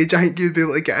of play do you think you'd be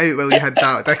able to get out while you had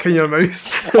that dick in your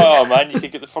mouth? Oh man, you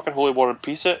could get the fucking Holy War and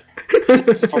Peace it.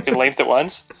 Fucking length at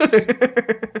once.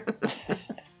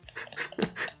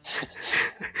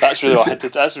 That's really all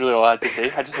I had to say.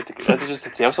 I just had to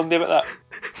tell somebody about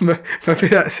that. Maybe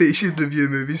that's it. You should review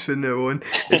movies from now on.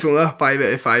 It's only a 5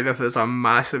 out of 5 if there's a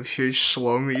massive, huge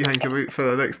slong that you think about for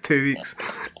the next 2 weeks.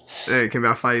 Then it can be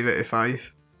a 5 out of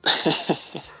 5.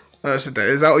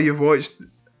 Is that all you've watched?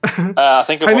 I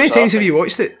think. How many times have you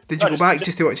watched it? Did you go back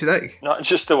just to watch the dick? No,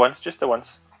 just the once.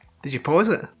 Did you pause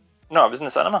it? No, it was in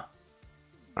the cinema.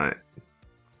 Right.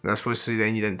 I suppose so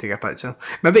then you didn't take a picture.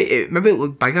 Maybe it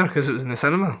looked bigger because it was in the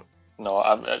cinema.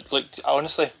 No, look,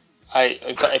 honestly,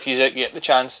 if you get the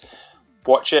chance,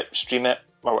 watch it, stream it,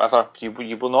 or whatever. You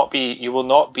will not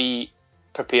be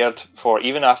prepared for,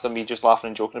 even after me just laughing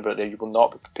and joking about it. You will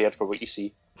not be prepared for what you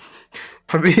see.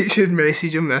 Maybe you should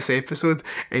message him this episode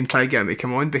and try to get him to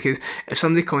come on, because if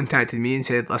somebody contacted me and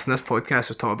said, listen, this podcast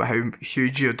was talking about how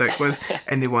huge your dick was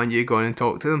and they want you to go on and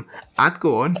talk to them, I'd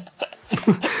go on.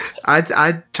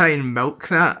 I'd try and milk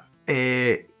that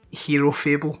hero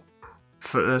fable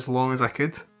for as long as I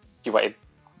could. You want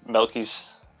to milk his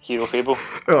hero fable?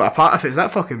 Well, apart if it's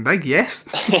that fucking big, yes.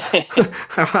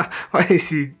 I want to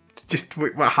see just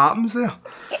what happens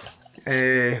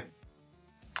there.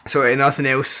 So nothing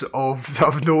else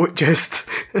of note, just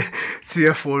 3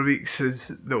 or 4 weeks is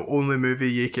the only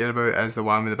movie you care about is the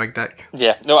one with the big dick.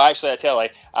 Yeah, no, actually I tell you,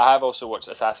 I have also watched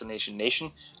Assassination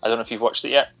Nation. I don't know if you've watched it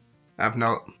yet. I've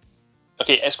not.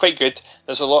 Okay, it's quite good.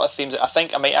 There's a lot of themes. I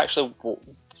think I might actually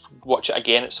watch it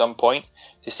again at some point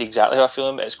to see exactly how I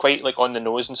feel. It's quite like on the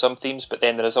nose in some themes, but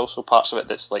then there is also parts of it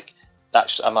that's like,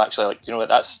 I'm actually like, you know what,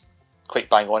 that's quite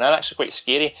bang on and actually quite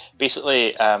scary.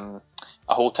 Basically, a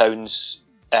whole town's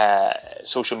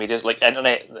social medias, like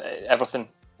internet, everything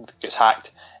gets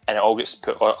hacked and it all gets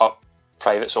put up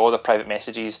private. So all the private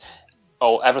messages,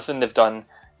 everything they've done,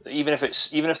 even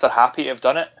if they're happy to have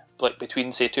done it, like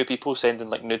between say 2 people sending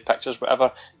like nude pictures,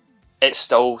 whatever, it's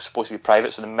still supposed to be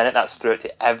private. So the minute that's through it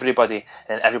to everybody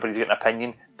and everybody's getting an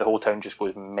opinion, the whole town just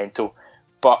goes mental.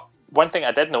 But one thing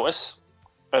I did notice,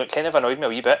 and it kind of annoyed me a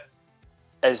wee bit,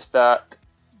 is that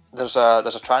there's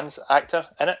a trans actor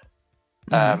in it.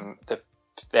 Mm-hmm.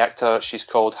 The actor, she's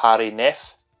called Harry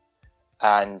Neff,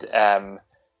 and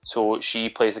so she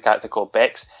plays the character called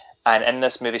Bex. And in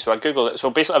this movie, so I googled it.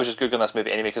 So basically, I was just googling this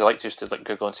movie anyway because I like just to like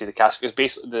Google and see the cast. Because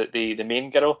basically, the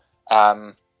main girl,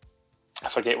 I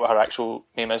forget what her actual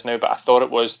name is now, but I thought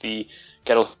it was the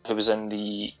girl who was in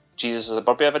the Jesus is a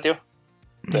Burbia video.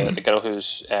 The girl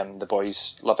who's the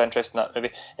boy's love interest in that movie.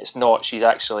 It's not. She's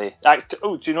actually.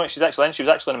 Do you know what she's actually in? She was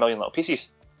actually in A Million Little Pieces.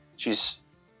 She's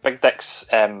Big Dick's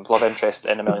love interest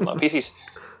in A Million Little Pieces.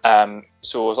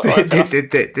 So I was like,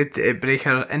 did it break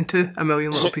her into A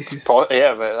Million Little Pieces?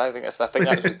 Yeah, but I think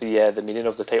that was the meaning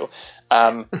of the title.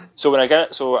 So when I get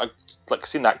it, so I like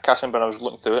seen that cast member and I was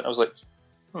looking through it and I was like,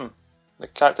 the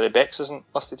character of Bex isn't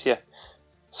listed here.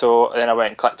 So then I went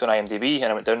and clicked on IMDb and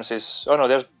I went down and says, oh no,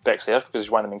 there's Bex there because he's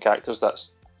one of the main characters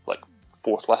that's like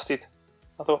 4th listed.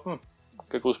 I thought,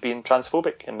 Google's being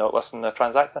transphobic and not listing a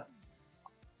trans actor.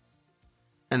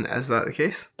 And is that the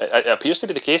case? It appears to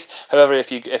be the case. However,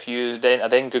 if you then I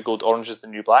then googled Orange Is the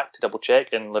New Black to double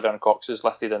check, and Laverne Cox is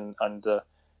listed in Orange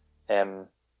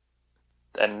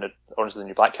Is the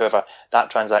New Black. However, that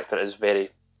trans actor is very,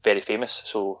 very famous,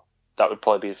 so that would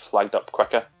probably be flagged up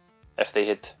quicker if they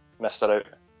had missed her out.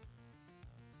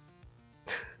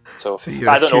 So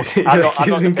I don't know.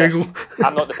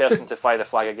 I'm not the person to fly the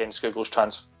flag against Google's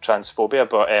transphobia,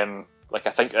 but like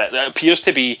I think it appears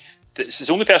to be. It's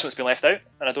the only person that's been left out,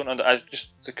 and I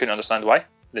just couldn't understand why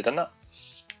they done that.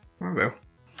 Oh well.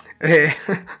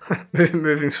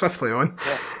 Moving swiftly on.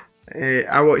 Yeah.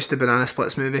 I watched the Banana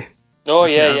Splits movie. Oh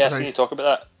yeah, I seen you talk about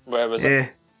that. Where was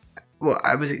it? Well,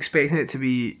 I was expecting it to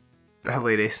be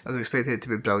hilarious. I was expecting it to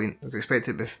be brilliant. I was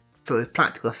expecting it to be full of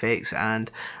practical effects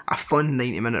and a fun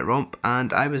 90-minute romp,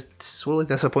 and I was sorely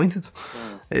disappointed.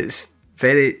 It's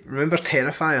very... Remember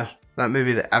Terrifier? That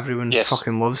movie that everyone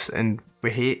fucking loves and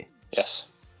we hate? Yes.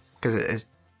 Because it is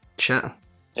shit.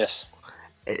 Yes.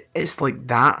 It's like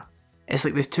that. It's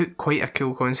like they took quite a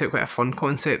cool concept, quite a fun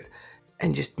concept,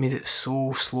 and just made it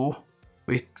so slow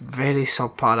with very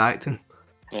subpar acting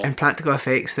and practical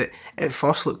effects that at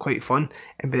first look quite fun,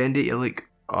 and by the end of it you're like,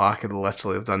 oh, I could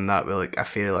literally have done that with like a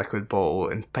fairy liquid bottle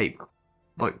and pipe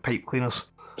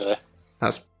cleaners. Yeah.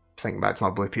 That's thinking back to my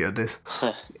Blue Peter days.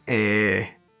 Yeah,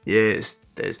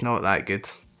 it's not that good.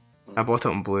 I bought it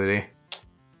on Blu-ray.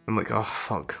 I'm like, oh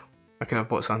fuck, I could have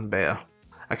bought something better.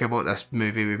 I could have bought this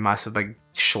movie with massive big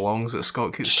schlongs that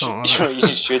Scott keeps talking about. You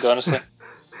should, honestly.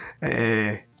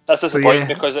 That's disappointing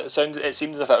because it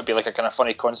seems as if that would be like a kind of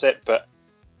funny concept, but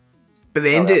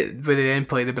the end it, when they then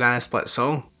play the Banana Split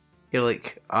song, you're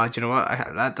like, do you know what?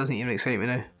 That doesn't even excite me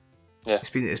now. Yeah,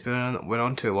 it's went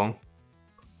on too long.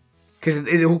 Because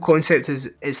the whole concept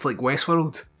is it's like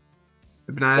Westworld.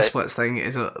 The Banana Splits thing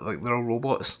is like they're all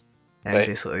robots, and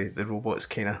basically the robots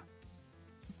kind of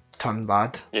turn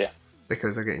bad. Yeah.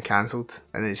 Because they're getting cancelled,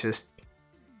 and it's just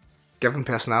give them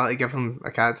personality, give them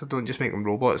a character. Don't just make them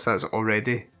robots. That's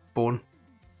already born.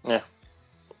 Yeah.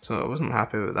 So I wasn't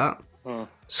happy with that.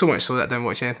 So much so that I didn't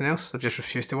watch anything else. I've just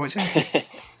refused to watch anything.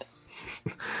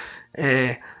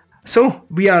 So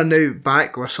we are now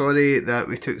back. We're sorry that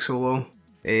we took so long.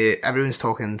 Everyone's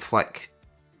talking Flick,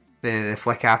 the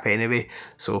Flick app anyway.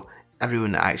 So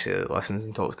everyone that actually listens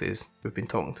and talks to us, we've been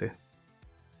talking to.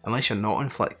 Unless you're not on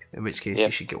Flick, in which case you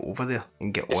should get over there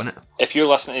and get on it. If you're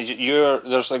listening,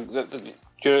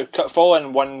 you're fall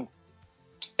in one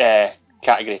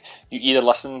category. You either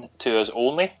listen to us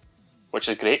only, which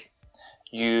is great.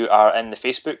 You are in the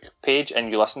Facebook page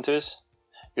and you listen to us.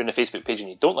 You're in the Facebook page and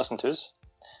you don't listen to us.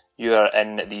 You are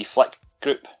in the Flick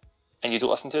group and you don't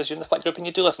listen to us. You're in the Flick group and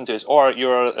you do listen to us. Or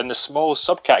you're in the small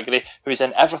subcategory who's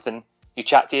in everything. You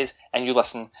chat to us and you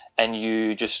listen and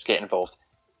you just get involved.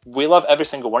 We love every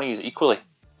single one of you equally.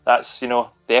 That's, the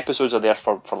episodes are there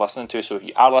for listening to. So if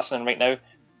you are listening right now,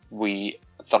 we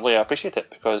thoroughly appreciate it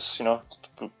because,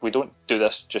 we don't do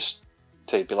this just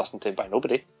to be listened to by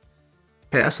nobody.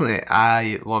 Personally,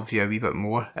 I love you a wee bit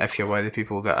more if you're one of the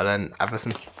people that are in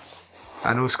everything.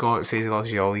 I know Scott says he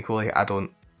loves you all equally. I don't.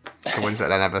 The ones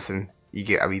that are in everything, you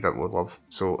get a wee bit more love.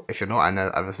 So if you're not in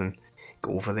everything,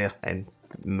 go over there and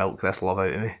milk this love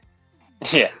out of me.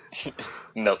 Yeah.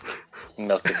 Milk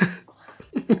it.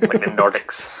 Like the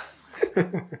Nordics.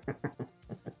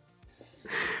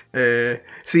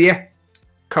 So yeah,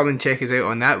 come and check us out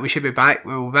on that. We should be back.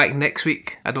 We'll be back next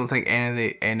week. I don't think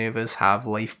any of us have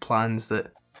life plans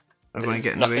that are going to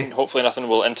get in the way. Hopefully nothing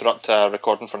will interrupt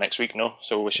recording for next week, no?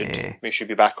 So we should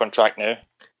be back on track now.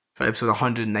 For episode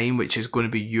 109, which is going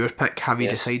to be your pick. Have you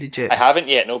decided yet? I haven't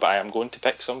yet, no, but I am going to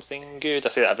pick something good. I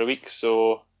say that every week,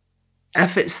 so...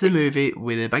 If it's the movie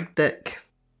with the big dick,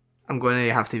 I'm going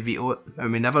to have to veto it. I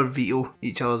mean, never veto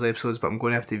each other's episodes, but I'm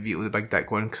going to have to veto the big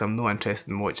dick one because I'm not interested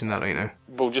in watching that right now.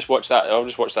 We'll just watch that. I'll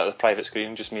just watch that at the private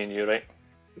screen, just me and you, right?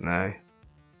 No.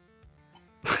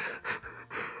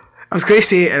 I was going to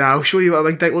say, and I'll show you what a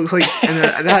big dick looks like,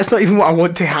 and that's not even what I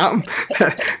want to happen.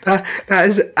 That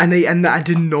is a night in that I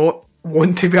do not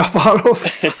want to be a part of.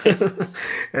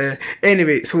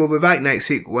 Anyway, so we'll be back next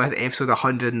week with episode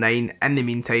 109. In the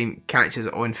meantime, catch us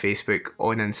on Facebook,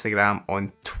 on Instagram,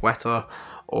 on Twitter,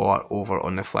 or over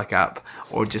on the Flick app,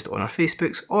 or just on our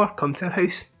Facebooks, or come to our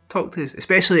house, talk to us.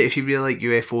 Especially if you really like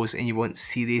UFOs and you want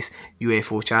serious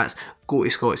UFO chats, go to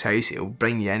Scott's house. It'll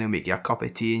bring you in, it'll make you a cup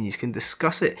of tea, and you can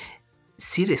discuss it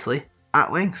seriously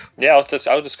at length. Yeah, I'll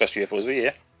discuss UFOs with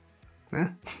you. Yeah.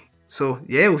 So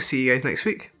yeah, we'll see you guys next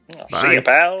week. Bye. See you,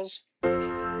 pals.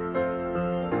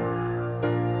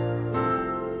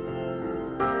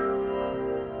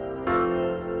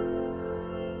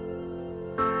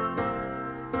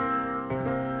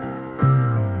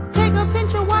 Take a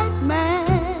pinch of white man,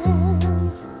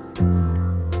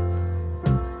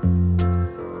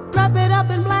 wrap it up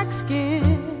in black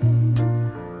skin,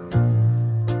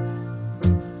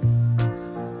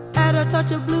 add a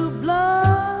touch of blue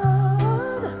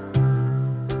blood,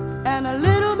 and a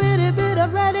little bitty bit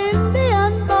of red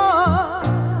Indian boy.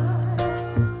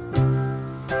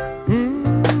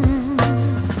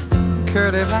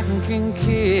 Curly black and king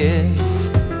kiss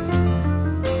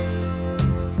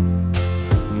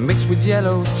mixed with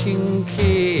yellow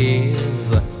chinkies.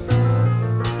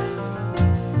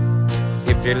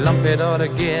 If you lump it all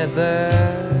together,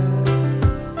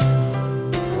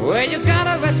 well, you got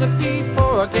a recipe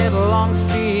for a get along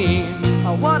scene.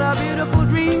 Oh, what a beautiful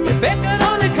dream. If it could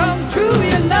only come